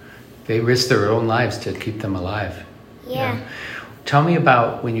 They risked their own lives to keep them alive. Yeah. Tell me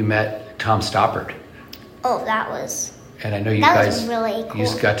about when you met Tom Stoppard. Oh, that was. And I know you That guys. was really cool.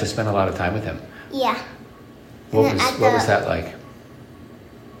 You got to spend a lot of time with him. Yeah. What And was then what was that like?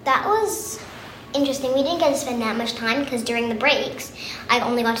 That was interesting. We didn't get to spend that much time because during the breaks, I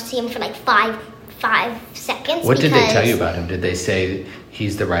only got to see him for like five seconds. What did they tell you about him? Did they say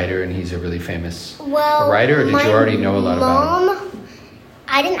he's the writer and he's a really famous writer, or did you already know a lot about him?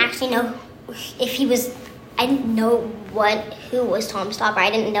 I didn't actually know if he was. I didn't know who was Tom Stoppard. I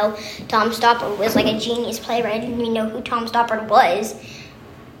didn't know Tom Stoppard was like a genius playwright. I didn't even know who Tom Stoppard was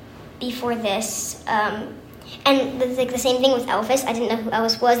before this. And it's like the same thing with Elvis. I didn't know who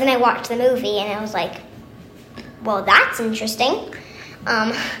Elvis was. Then I watched the movie and I was like, well, that's interesting.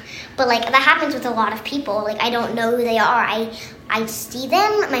 But like that happens with a lot of people. Like I don't know who they are. I see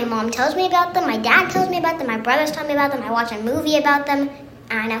them. My mom tells me about them. My dad tells me about them. My brothers tell me about them. I watch a movie about them,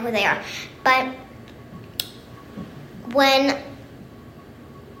 and I know who they are. But when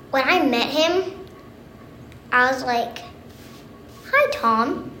I met him, I was like, "Hi,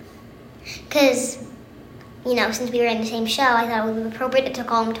 Tom," because since we were in the same show, I thought it would be appropriate to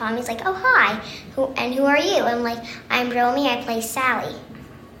call him Tom. He's like, "Oh, hi, who are you?" I'm like, "I'm Romy. I play Sally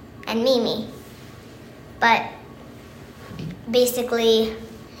and Mimi." But basically,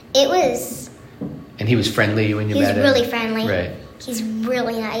 it was. And he was friendly when you met him? He's really friendly. Right. He's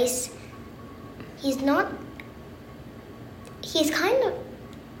really nice. He's not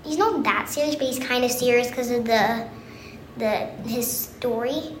that serious, but he's kind of serious because of his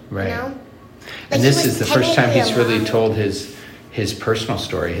story, Right. Like And this is the first time he's technically really alive. told his personal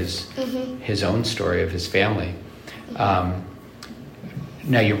story, his own story of his family.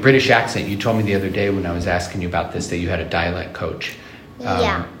 Now, your British accent, you told me the other day when I was asking you about this that you had a dialect coach.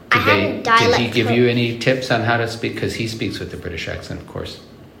 Yeah, I had a dialect Did he give coach. you any tips on how to speak? Because he speaks with the British accent, of course.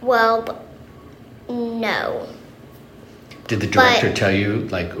 Well, no. Did the director tell you,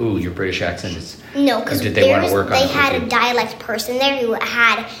 like, ooh, your British accent is... No, or because did they want to work on they it with had you? a dialect person there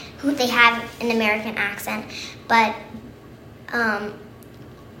who they have an American accent, but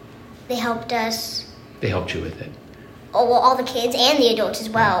they helped us. They helped you with it. Oh, well, all the kids and the adults as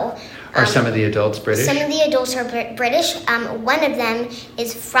well. Are some of the adults British? Some of the adults are British. One of them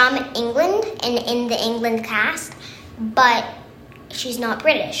is from England and in the England cast, but she's not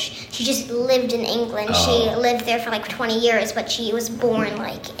British. She just lived in England. Oh. She lived there for like 20 years, but she was born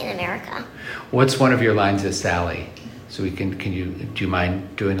like in America. What's one of your lines as Sally? So do you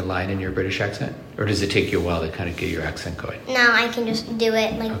mind doing a line in your British accent? Or does it take you a while to kind of get your accent going? No, I can just do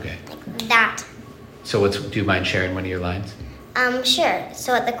it like that. So do you mind sharing one of your lines? Sure.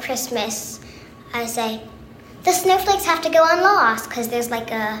 So at the Christmas, I say, the snowflakes have to go on last, because there's like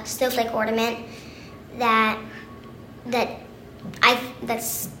a snowflake ornament that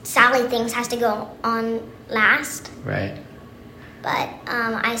Sally thinks has to go on last. Right. But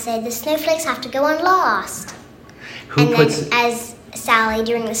I say, the snowflakes have to go on last. Who And puts... then as Sally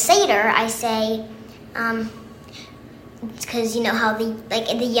during the Seder, I say, because you know how the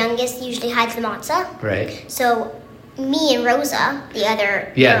youngest usually hides the matzah. Right. So me and Rosa, the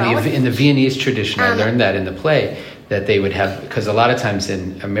other Yeah, girl, in the Viennese tradition, I learned that in the play, that they would have... Because a lot of times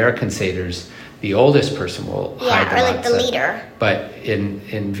in American Seders, the oldest person will hide the or like the matzah. leader. But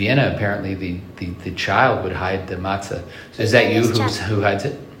in Vienna, apparently, the child would hide the matzah. So is that you youngest child. who hides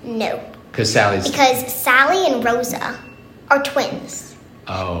it? No, Because Sally's... because Sally and Rosa are twins.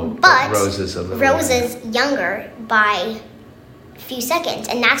 Oh, But Rosa's a little... Rosa's younger by a few seconds,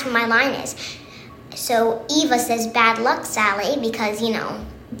 and that's what my line is. So Eva says, "Bad luck, Sally," because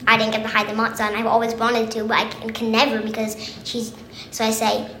I didn't get to hide the matzah, and I've always wanted to, but I can never because she's. So I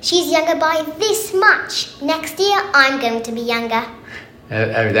say, "She's younger by this much. Next year, I'm going to be younger."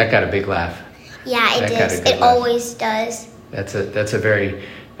 that got a big laugh. Yeah, it That got does. a good It laugh. always does. That's a very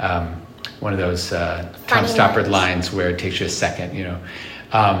one of those Tom Funny Stoppard lines. lines where it takes you a second,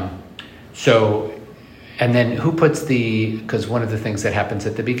 So And then who puts because one of the things that happens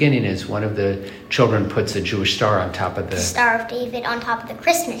at the beginning is one of the children puts a Jewish star on top of The Star of David on top of the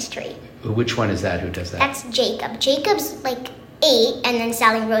Christmas tree. Which one is that? Who does that? That's Jacob. Jacob's like 8, and then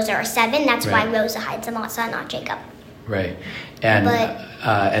Sally and Rosa are 7. That's why Right. Rosa hides the matzah, not Jacob. Right. And But-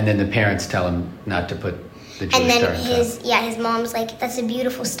 and then the parents tell him not to put the Jewish And star then on top. his mom's like, that's a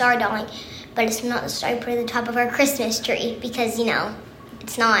beautiful star, darling, but it's not the star you put at the top of our Christmas tree because,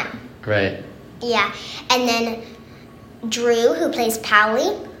 it's not. Right. Yeah. And then Drew, who plays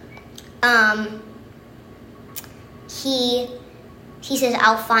Powley, he says,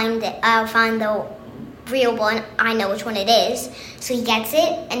 I'll find the real one. I know which one it is. So he gets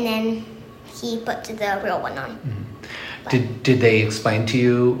it, and then he puts the real one on. Did they explain to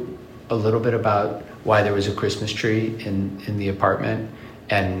you a little bit about why there was a Christmas tree in the apartment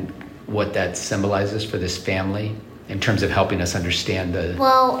and what that symbolizes for this family in terms of helping us understand They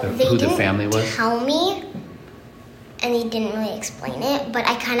who the didn't family was? tell me, and they didn't really explain it, but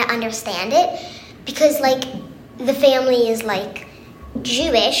I kind of understand it because, like, the family is, like,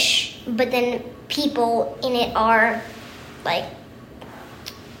 Jewish, but then people in it are, like,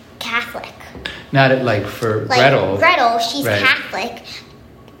 Catholic. Not like for Like, Gretel. she's Right. Catholic,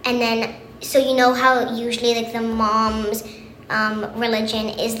 and then, so you know how usually, like, the mom's religion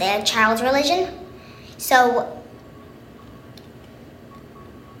is the child's religion? So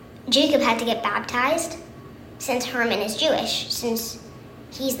Jacob had to get baptized since Herman is Jewish, since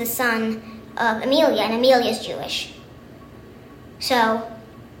he's the son of Amelia, and Amelia's Jewish. So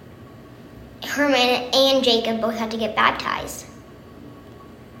Herman and Jacob both had to get baptized.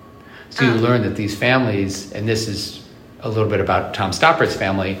 So you learn that these families, and this is a little bit about Tom Stoppard's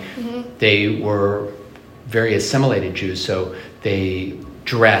family, they were very assimilated Jews, so they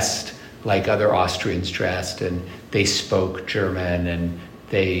dressed like other Austrians dressed, and they spoke German, and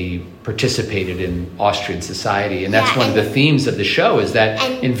they participated in Austrian society. And that's Yeah, one of the themes of the show, is that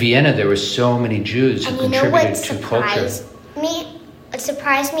and- in Vienna there were so many Jews who And you know contributed what to culture.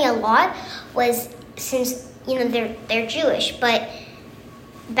 surprised me a lot was since, they're Jewish, but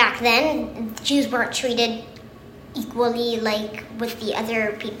back then, Jews weren't treated equally, like, with the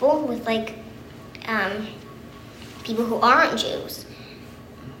other people, with, like, people who aren't Jews.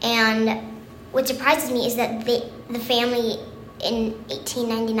 And what surprises me is that the family in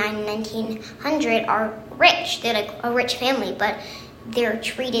 1899 and 1900 are rich. They're, like, a rich family, but they're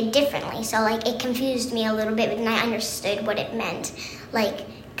treated differently. So, like, it confused me a little bit, but then I understood what it meant. Like,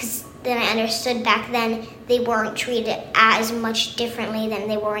 because then I understood back then they weren't treated as much differently than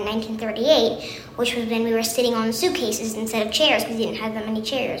they were in 1938, which was when we were sitting on suitcases instead of chairs because we didn't have that many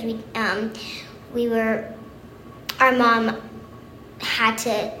chairs. Our mom had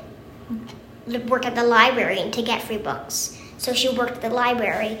to work at the library to get free books. So she worked at the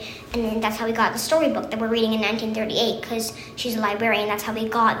library, and then that's how we got the storybook that we're reading in 1938, because she's a librarian. That's how we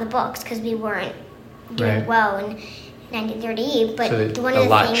got the books, because we weren't doing Right. well in 1938. But So one a of the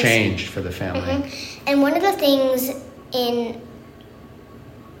lot things, changed for the family. and one of the things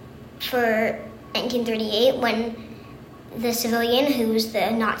for 1938, when the civilian, who's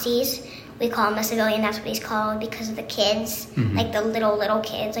the Nazis, we call him a civilian, that's what he's called because of the kids, like the little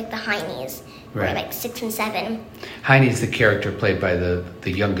kids, like the Heinies, Right. were like 6 and 7. Heine's the character played by the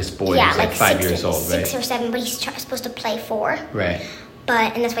youngest boy, who's like 5 years old, right? 6 or 7, but he's supposed to play 4. Right.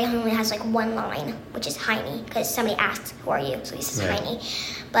 And that's why he only has like one line, which is Heine, because somebody asks, "Who are you?" So he says Right. Heine.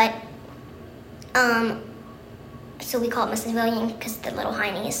 But so we call him a civilian because the little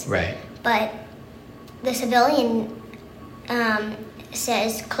Heinies. Right. But the civilian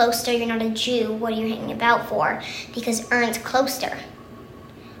says, "Closter, you're not a Jew. What are you hanging about for?" Because Ernst Closter,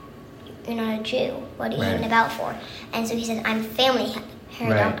 you're not a Jew. What are you Right. hanging about for? And so he says, "I'm family,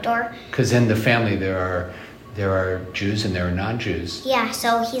 Herr Right. Doctor." Because in the family there are Jews and there are non-Jews. Yeah,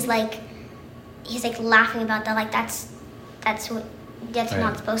 so he's like laughing about that, like that's Right.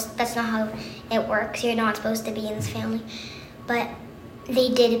 not supposed, that's not how it works. You're not supposed to be in this family. But they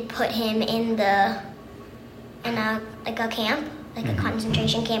did put him in a camp, like a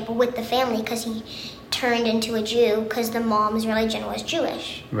concentration camp with the family, because he turned into a Jew because the mom's religion was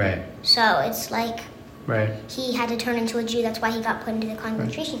Jewish. Right. So it's like Right. he had to turn into a Jew. That's why he got put into the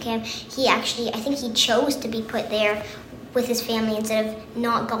concentration camp. He actually, I think he chose to be put there with his family instead of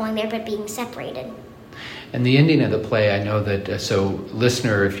not going there but being separated. And the ending of the play, I know that, so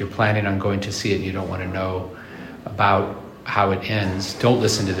listener, if you're planning on going to see it and you don't want to know about how it ends, don't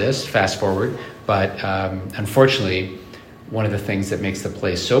listen to this, fast forward. But unfortunately, one of the things that makes the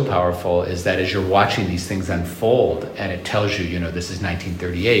play so powerful is that as you're watching these things unfold and it tells you, this is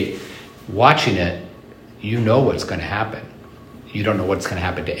 1938, watching it, you know what's going to happen. you don't know what's going to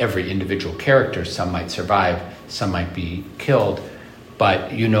happen to every individual character. Some might survive, some might be killed,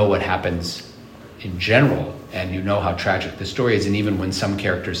 but you know what happens in general, and you know how tragic the story is. And even when some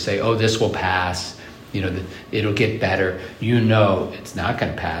characters say, oh, this will pass, it'll get better, it's not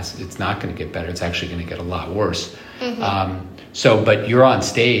going to pass, it's not going to get better, it's actually going to get a lot worse. But you're on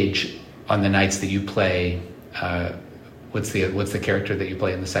stage on the nights that you play. What's the character that you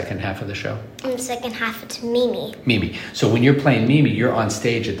play in the second half of the show? In the second half, it's Mimi. Mimi. So when you're playing Mimi, you're on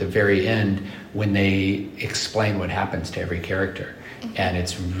stage at the very end when they explain what happens to every character. And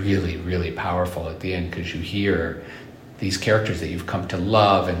it's really, really powerful at the end, because you hear these characters that you've come to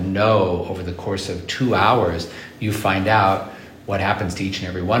love and know over the course of 2 hours. You find out what happens to each and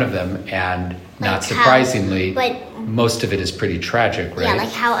every one of them, and not surprisingly, most of it is pretty tragic, right? Yeah,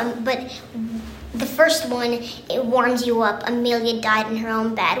 like how, but the first one, it warms you up. Amelia died in her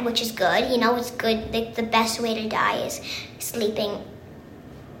own bed, which is good. It's good. The best way to die is sleeping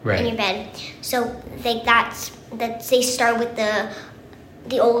in your bed. So they start with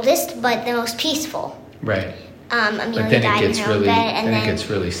the oldest, but the most peaceful. Right. Amelia died in her own bed, and then it gets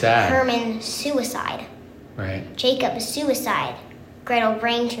really sad. Herman, suicide. Right. Jacob, suicide. Gretel,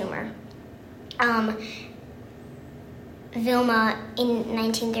 brain tumor. Vilma in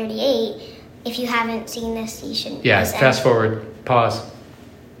 1938. If you haven't seen this, you should. Yeah. Fast forward. Pause.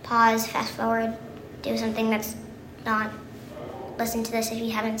 Fast forward. Do something that's not. Listen to this if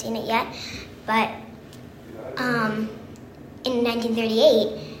you haven't seen it yet. But in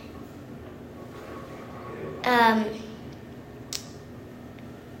 1938.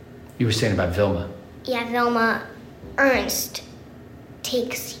 You were saying about Vilma. Yeah, Vilma. Ernst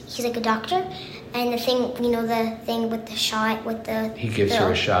he's like a doctor, and the thing with the shot, he gives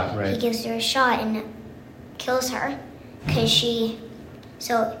her a shot, right? He gives her a shot and kills her, because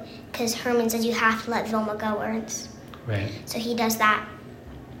Herman says you have to let Vilma go, Ernst. Right. So he does that.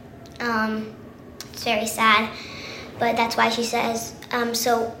 It's very sad, but that's why she says,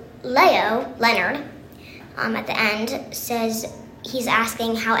 so Leonard, at the end says, he's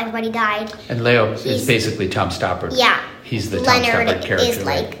asking how everybody died. And Leo is basically Tom Stoppard. Yeah. He's the Tom Stoppard character.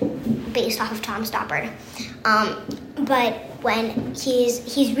 Leonard is based off of Tom Stoppard. But when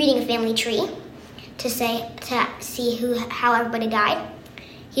he's reading a family tree to see how everybody died,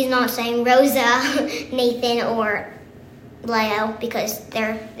 he's not saying Rosa, Nathan, or Leo, because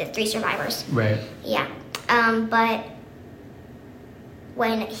they're the 3 survivors. Right. Yeah. But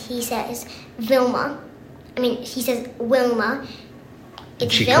when he says Vilma, he says Wilma.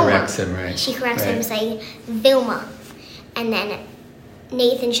 It's she Vilma. Corrects him, right? She corrects him, saying Vilma, and then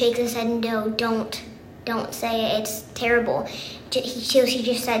Nathan shakes his head. No, don't say it. It's terrible. She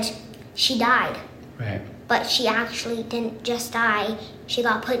just said she died. Right. But she actually didn't just die. She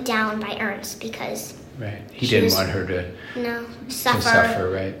got put down by Ernst because. Right. He didn't want her to suffer.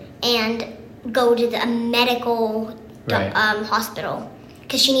 Right. And go to a medical hospital,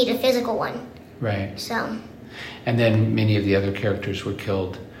 because she needed a physical one. Right. So. And then many of the other characters were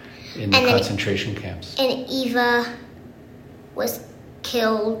killed in the concentration camps. And Eva was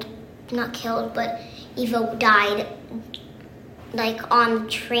not killed, but Eva died, on the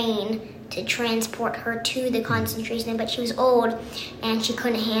train to transport her to the concentration. But she was old, and she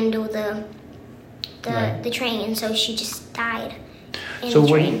couldn't handle the train, so she just died. So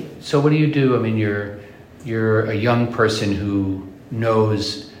what do you do? You're a young person who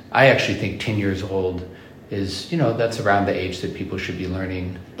knows. I actually think 10 years old is, that's around the age that people should be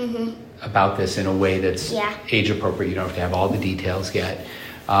learning about this in a way that's age appropriate. You don't have to have all the details yet.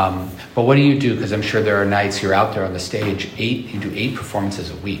 But what do you do? Because I'm sure there are nights you're out there on the stage, you do 8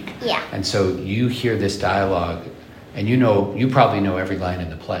 performances a week. Yeah. And so you hear this dialogue, and you probably know every line in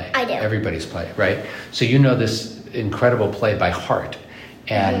the play. I do. Everybody's play, right? So you know this incredible play by heart.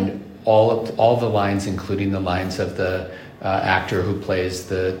 And all the lines, including the lines of the actor who plays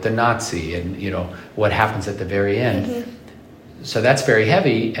the Nazi, and what happens at the very end. So that's very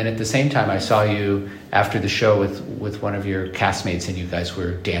heavy. And at the same time, I saw you after the show with one of your castmates, and you guys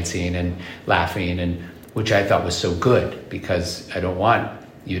were dancing and laughing, and which I thought was so good, because I don't want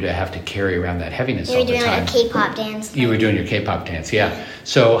you to have to carry around that heaviness all the time. You were doing a K-pop dance. You were doing your K-pop dance, yeah.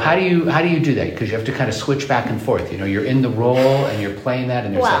 So how do you do that? Because you have to kind of switch back and forth. You're in the role and you're playing that,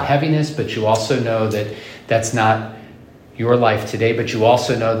 and there's that heaviness, but you also know that that's not your life today, but you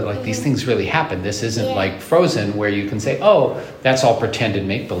also know that these things really happen. This isn't like Frozen, where you can say, oh, that's all pretend and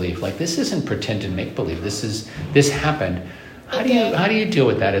make-believe. This isn't pretend and make-believe. This happened. How do you deal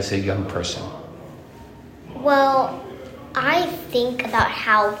with that as a young person? Well, I think about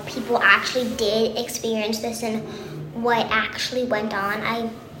how people actually did experience this and what actually went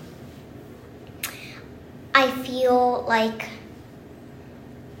on. I feel like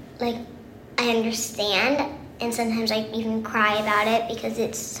like, I understand, and sometimes I even cry about it because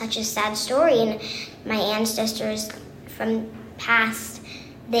it's such a sad story, and my ancestors from past,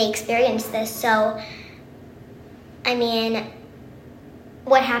 they experienced this. So, I mean,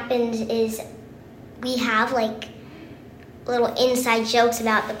 what happens is we have, like, little inside jokes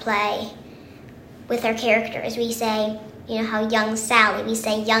about the play with our characters. We say, you know how young Sally, we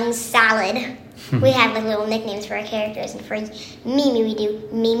say young salad. We have like little nicknames for our characters, and for Mimi we do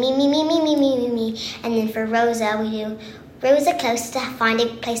me. And then for Rosa we do Rosa close to find a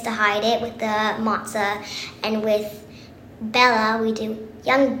place to hide it with the matzah, and with Bella we do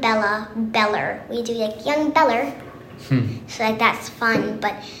young Bella, Beller. We do like young Beller. So like that's fun,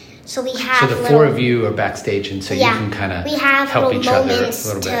 but so we have. So the four of you are backstage, and so you can kind of help each other a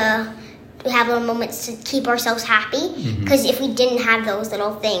little bit. We have little moments to keep ourselves happy, because if we didn't have those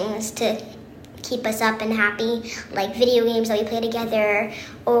little things to keep us up and happy, like video games that we play together,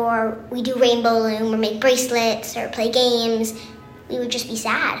 or we do Rainbow Loom, or make bracelets, or play games, we would just be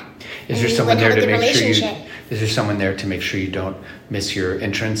sad. Is there someone there to make sure you? Is there someone there to make sure you don't miss your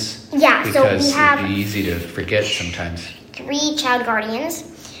entrance? Yeah, because so we have it'd be easy to forget sometimes. 3 child guardians.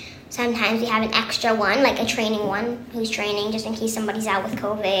 Sometimes we have an extra one, like a training one, who's training just in case somebody's out with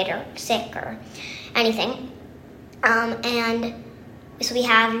COVID or sick or anything. And so we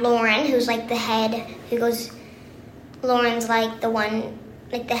have Lauren, who's like the head, Lauren's like the one,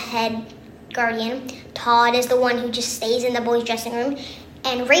 like the head guardian. Todd is the one who just stays in the boys' dressing room.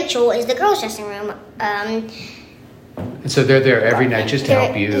 And Rachel is the girls' dressing room. And so they're there every night just to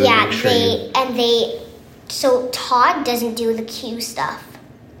help you. Yeah, make sure so Todd doesn't do the cue stuff.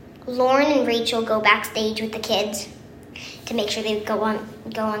 Lauren and Rachel go backstage with the kids to make sure they go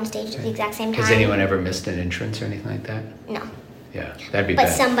on stage at the exact same time. Has anyone ever missed an entrance or anything like that? No. Yeah, that'd be But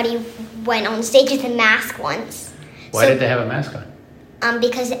bad. somebody went on stage with a mask once. Why did they have a mask on?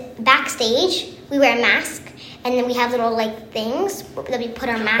 Because backstage we wear a mask, and then we have little like things that we put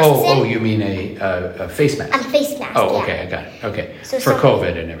our masks in. Oh, you mean a face mask? A face mask. Oh, yeah. okay, I got it. Okay, So for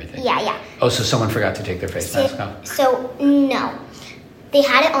COVID and everything. Yeah. Oh, so someone forgot to take their face mask off? So no, they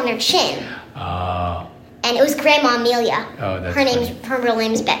had it on their chin. Oh. And it was Grandma Amelia. Oh, that's her real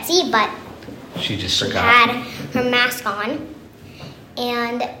name's Betsy, but she just she forgot. had her mask on,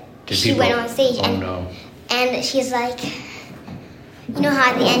 and she went on stage. And she's like, you know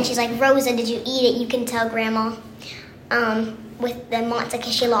how at the end she's like, Rosa, did you eat it? You can tell Grandma. With the matzah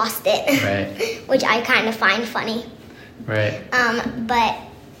because she lost it. Right. Which I kind of find funny. Right. But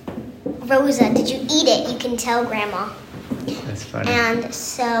Rosa, did you eat it? You can tell Grandma. That's funny. And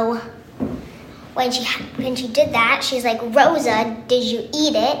so when she did that, she's like, Rosa, did you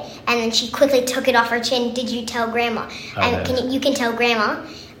eat it? And then she quickly took it off her chin. Did you tell Grandma? And you can tell Grandma.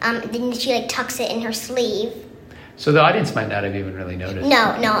 Then she like tucks it in her sleeve. So the audience might not have even really noticed.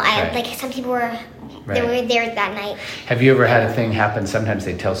 No. Like some people were. Right. They were there that night. Have you ever had a thing happen? Sometimes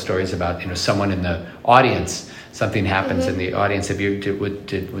they tell stories about someone in the audience. Something happens in the audience.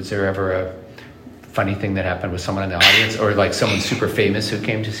 Was there ever a funny thing that happened with someone in the audience, or like someone super famous who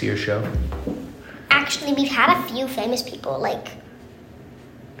came to see your show? Actually, we've had a few famous people. Like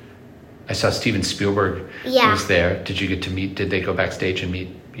I saw Steven Spielberg was there. Did you get to meet? Did they go backstage and meet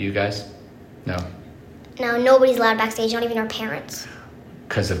you guys? No. No, nobody's allowed backstage. Not even our parents.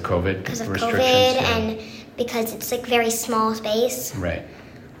 Because of COVID Because of restrictions. COVID and because it's like very small space. Right.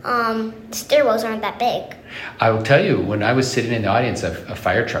 The stairwells aren't that big. I will tell you, when I was sitting in the audience, a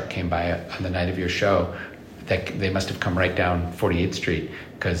fire truck came by on the night of your show. That they must have come right down 48th Street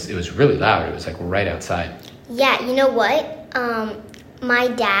because it was really loud. It was like right outside. Yeah, you know what? My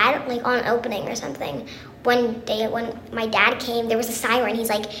dad, like on opening or something, one day when my dad came, there was a siren. He's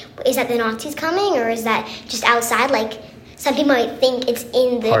like, is that the Nazis coming or is that just outside? Like, some people might think it's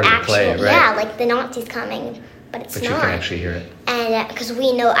in the Part of the actual, play, right? Yeah, like the Nazis coming, but it's But not. you can actually hear it. And because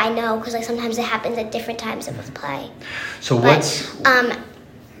I know, because like sometimes it happens at different times of the play. So But, what's...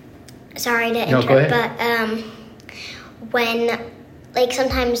 sorry to No, go interrupt, ahead. but when, like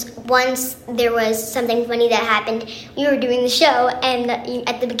sometimes once there was something funny that happened, we were doing the show, and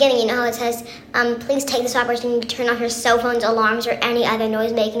at the beginning, you know how it says, please take this opportunity to turn off your cell phones, alarms, or any other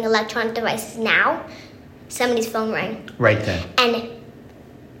noise-making electronic devices now. Somebody's phone rang. Right then. And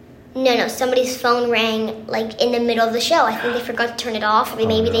no, somebody's phone rang like in the middle of the show. I think they forgot to turn it off, or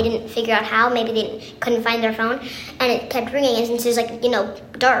maybe they didn't figure out how. Maybe they couldn't find their phone, and it kept ringing. And since it was like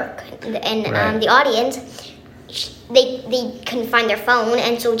dark, and Right. the audience, they couldn't find their phone,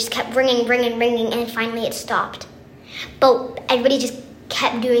 and so it just kept ringing, and finally it stopped. But everybody just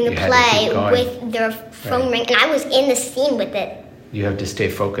kept doing the You had to play keep going. with their phone ring, and I was in the scene with it. You have to stay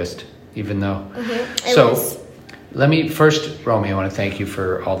focused, even though... It So, was. Let me first, Romy, I want to thank you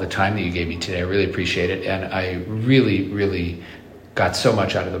for all the time that you gave me today. I really appreciate it. And I really, really got so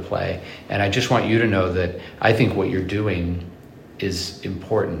much out of the play. And I just want you to know that I think what you're doing is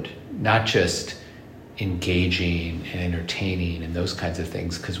important, not just engaging and entertaining and those kinds of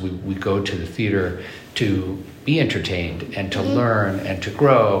things, because we go to the theater to be entertained and to learn and to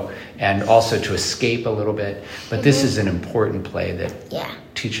grow and also to escape a little bit. But this is an important play that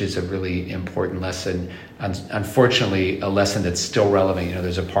teaches a really important lesson. Unfortunately, a lesson that's still relevant. You know,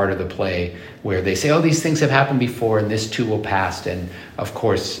 there's a part of the play where they say, oh, these things have happened before and this too will pass. And of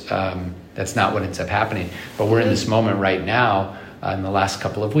course, that's not what ends up happening. But we're in this moment right now, in the last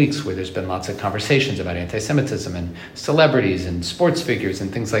couple of weeks, where there's been lots of conversations about anti-Semitism and celebrities and sports figures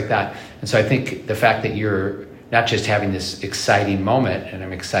and things like that. And so I think the fact that you're not just having this exciting moment, and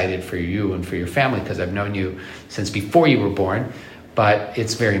I'm excited for you and for your family because I've known you since before you were born, but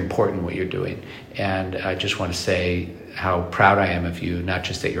it's very important what you're doing. And I just want to say how proud I am of you, not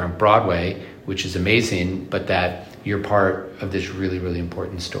just that you're on Broadway, which is amazing, but that you're part of this really, really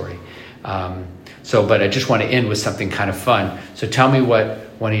important story. But I just want to end with something kind of fun. So tell me what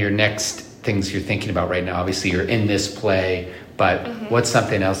one of your next things you're thinking about right now. Obviously, you're in this play, but what's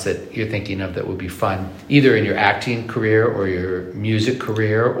something else that you're thinking of that would be fun, either in your acting career or your music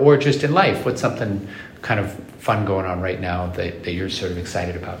career or just in life? What's something kind of fun going on right now that you're sort of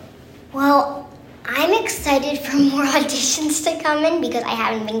excited about? Well, I'm excited for more auditions to come in because I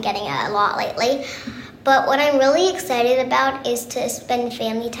haven't been getting a lot lately. But what I'm really excited about is to spend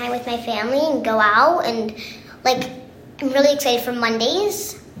family time with my family and go out and, I'm really excited for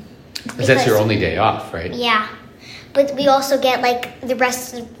Mondays. Because that's your only day off, right? Yeah. But we also get,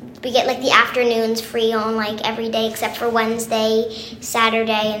 we get, the afternoons free on, every day except for Wednesday,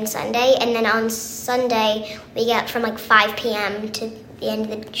 Saturday, and Sunday. And then on Sunday, we get from, 5 p.m. to the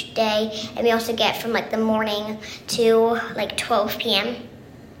end of the day. And we also get from, the morning to, 12 p.m.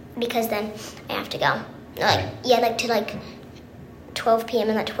 because then I have to go. To 12 p.m.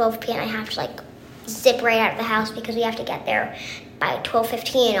 and at 12 p.m. I have to zip right out of the house because we have to get there by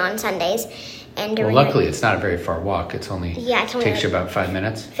 12:15 on Sundays. And luckily it's not a very far walk. It's only takes you about 5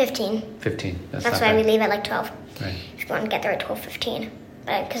 minutes. 15. That's why we leave at 12. Right. If you want to get there at 12:15,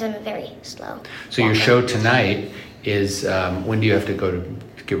 but because I'm very slow. So your show tonight is when do you have to go to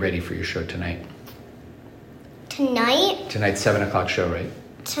get ready for your show tonight? Tonight's 7:00 show, right?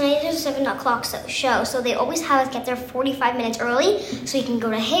 Tonight is a 7:00 show, so they always have us get there 45 minutes early so we can go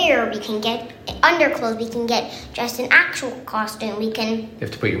to hair, we can get underclothes, we can get dressed in actual costume, You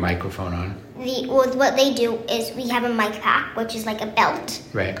have to put your microphone on. What they do is we have a mic pack, which is like a belt.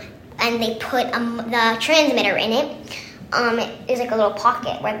 Right. And they put the transmitter in it. There's a little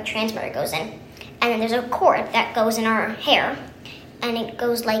pocket where the transmitter goes in. And then there's a cord that goes in our hair. And it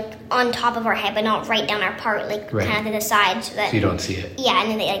goes on top of our head, but not right down our part, kind of to the side, so you don't see it. Yeah,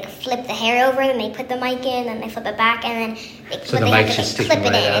 and then they flip the hair over, and they put the mic in, and they flip it back, and then the mic's just sticking clip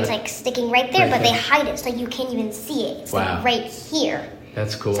it right in. out. It's sticking right there, but they hide it, so you can't even see it. It's right here.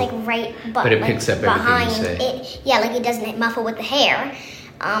 That's cool. It's right, but it picks up behind everything you say. It. Yeah, it doesn't muffle with the hair,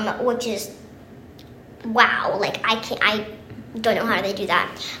 which is wow. I don't know how they do that,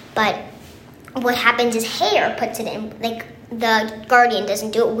 but what happens is hair puts it in The Guardian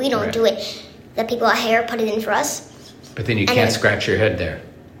doesn't do it. We don't do it. The people at hair put it in for us. But then you can't scratch your head there.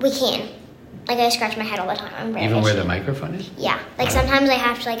 We can. I scratch my head all the time. Even where the microphone is? Yeah. Sometimes I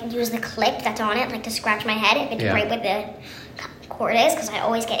have to use the clip that's on it, to scratch my head if it's right where the cord is, because I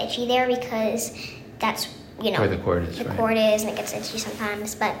always get itchy there because that's, where the cord is. The cord is, and it gets itchy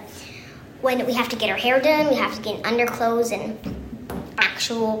sometimes. But when we have to get our hair done, we have to get underclothes and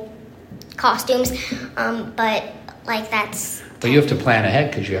actual costumes. But you have to plan ahead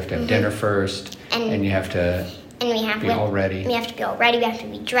because you have to have dinner first, and you have to be all ready. We have to be all ready. We have to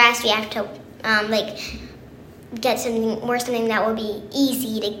be dressed. We have to get something that will be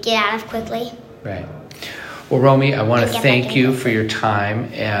easy to get out of quickly. Right. Well, Romy, I want to thank you for your time,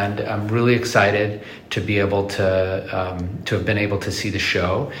 and I'm really excited to be able to have been able to see the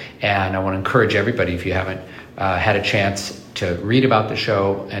show. And I want to encourage everybody, if you haven't had a chance to read about the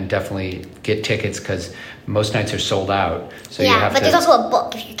show, and definitely get tickets because most nights are sold out. So there's also a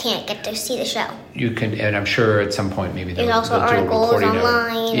book if you can't get to see the show. You can, and I'm sure at some point maybe they'll also do a articles recording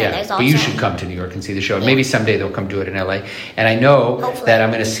online. But you should come to New York and see the show. Maybe someday they'll come do it in LA. And I know that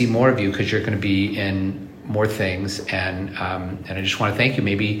I'm going to see more of you because you're going to be in more things, and I just want to thank you.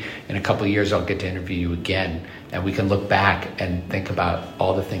 Maybe in a couple of years I'll get to interview you again, and we can look back and think about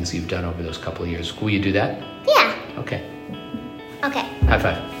all the things you've done over those couple of years. Will you do that? Yeah. Okay. High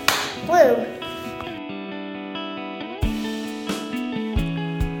five. Woo.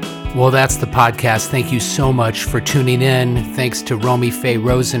 Well, that's the podcast. Thank you so much for tuning in. Thanks to Romy Faye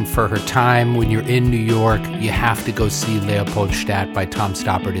Rosen for her time. When you're in New York, you have to go see Leopoldstadt by Tom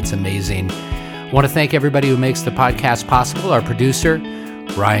Stoppard. It's amazing. I want to thank everybody who makes the podcast possible. Our producer,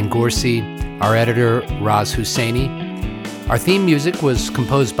 Ryan Gorsey. Our editor, Raz Husseini. Our theme music was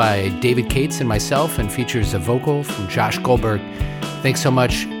composed by David Cates and myself and features a vocal from Josh Goldberg. Thanks so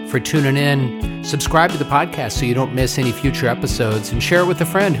much for tuning in. Subscribe to the podcast so you don't miss any future episodes, and share it with a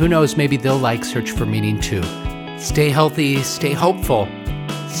friend. Who knows, maybe they'll like Search for Meaning too. Stay healthy, stay hopeful,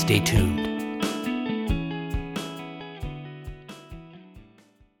 stay tuned.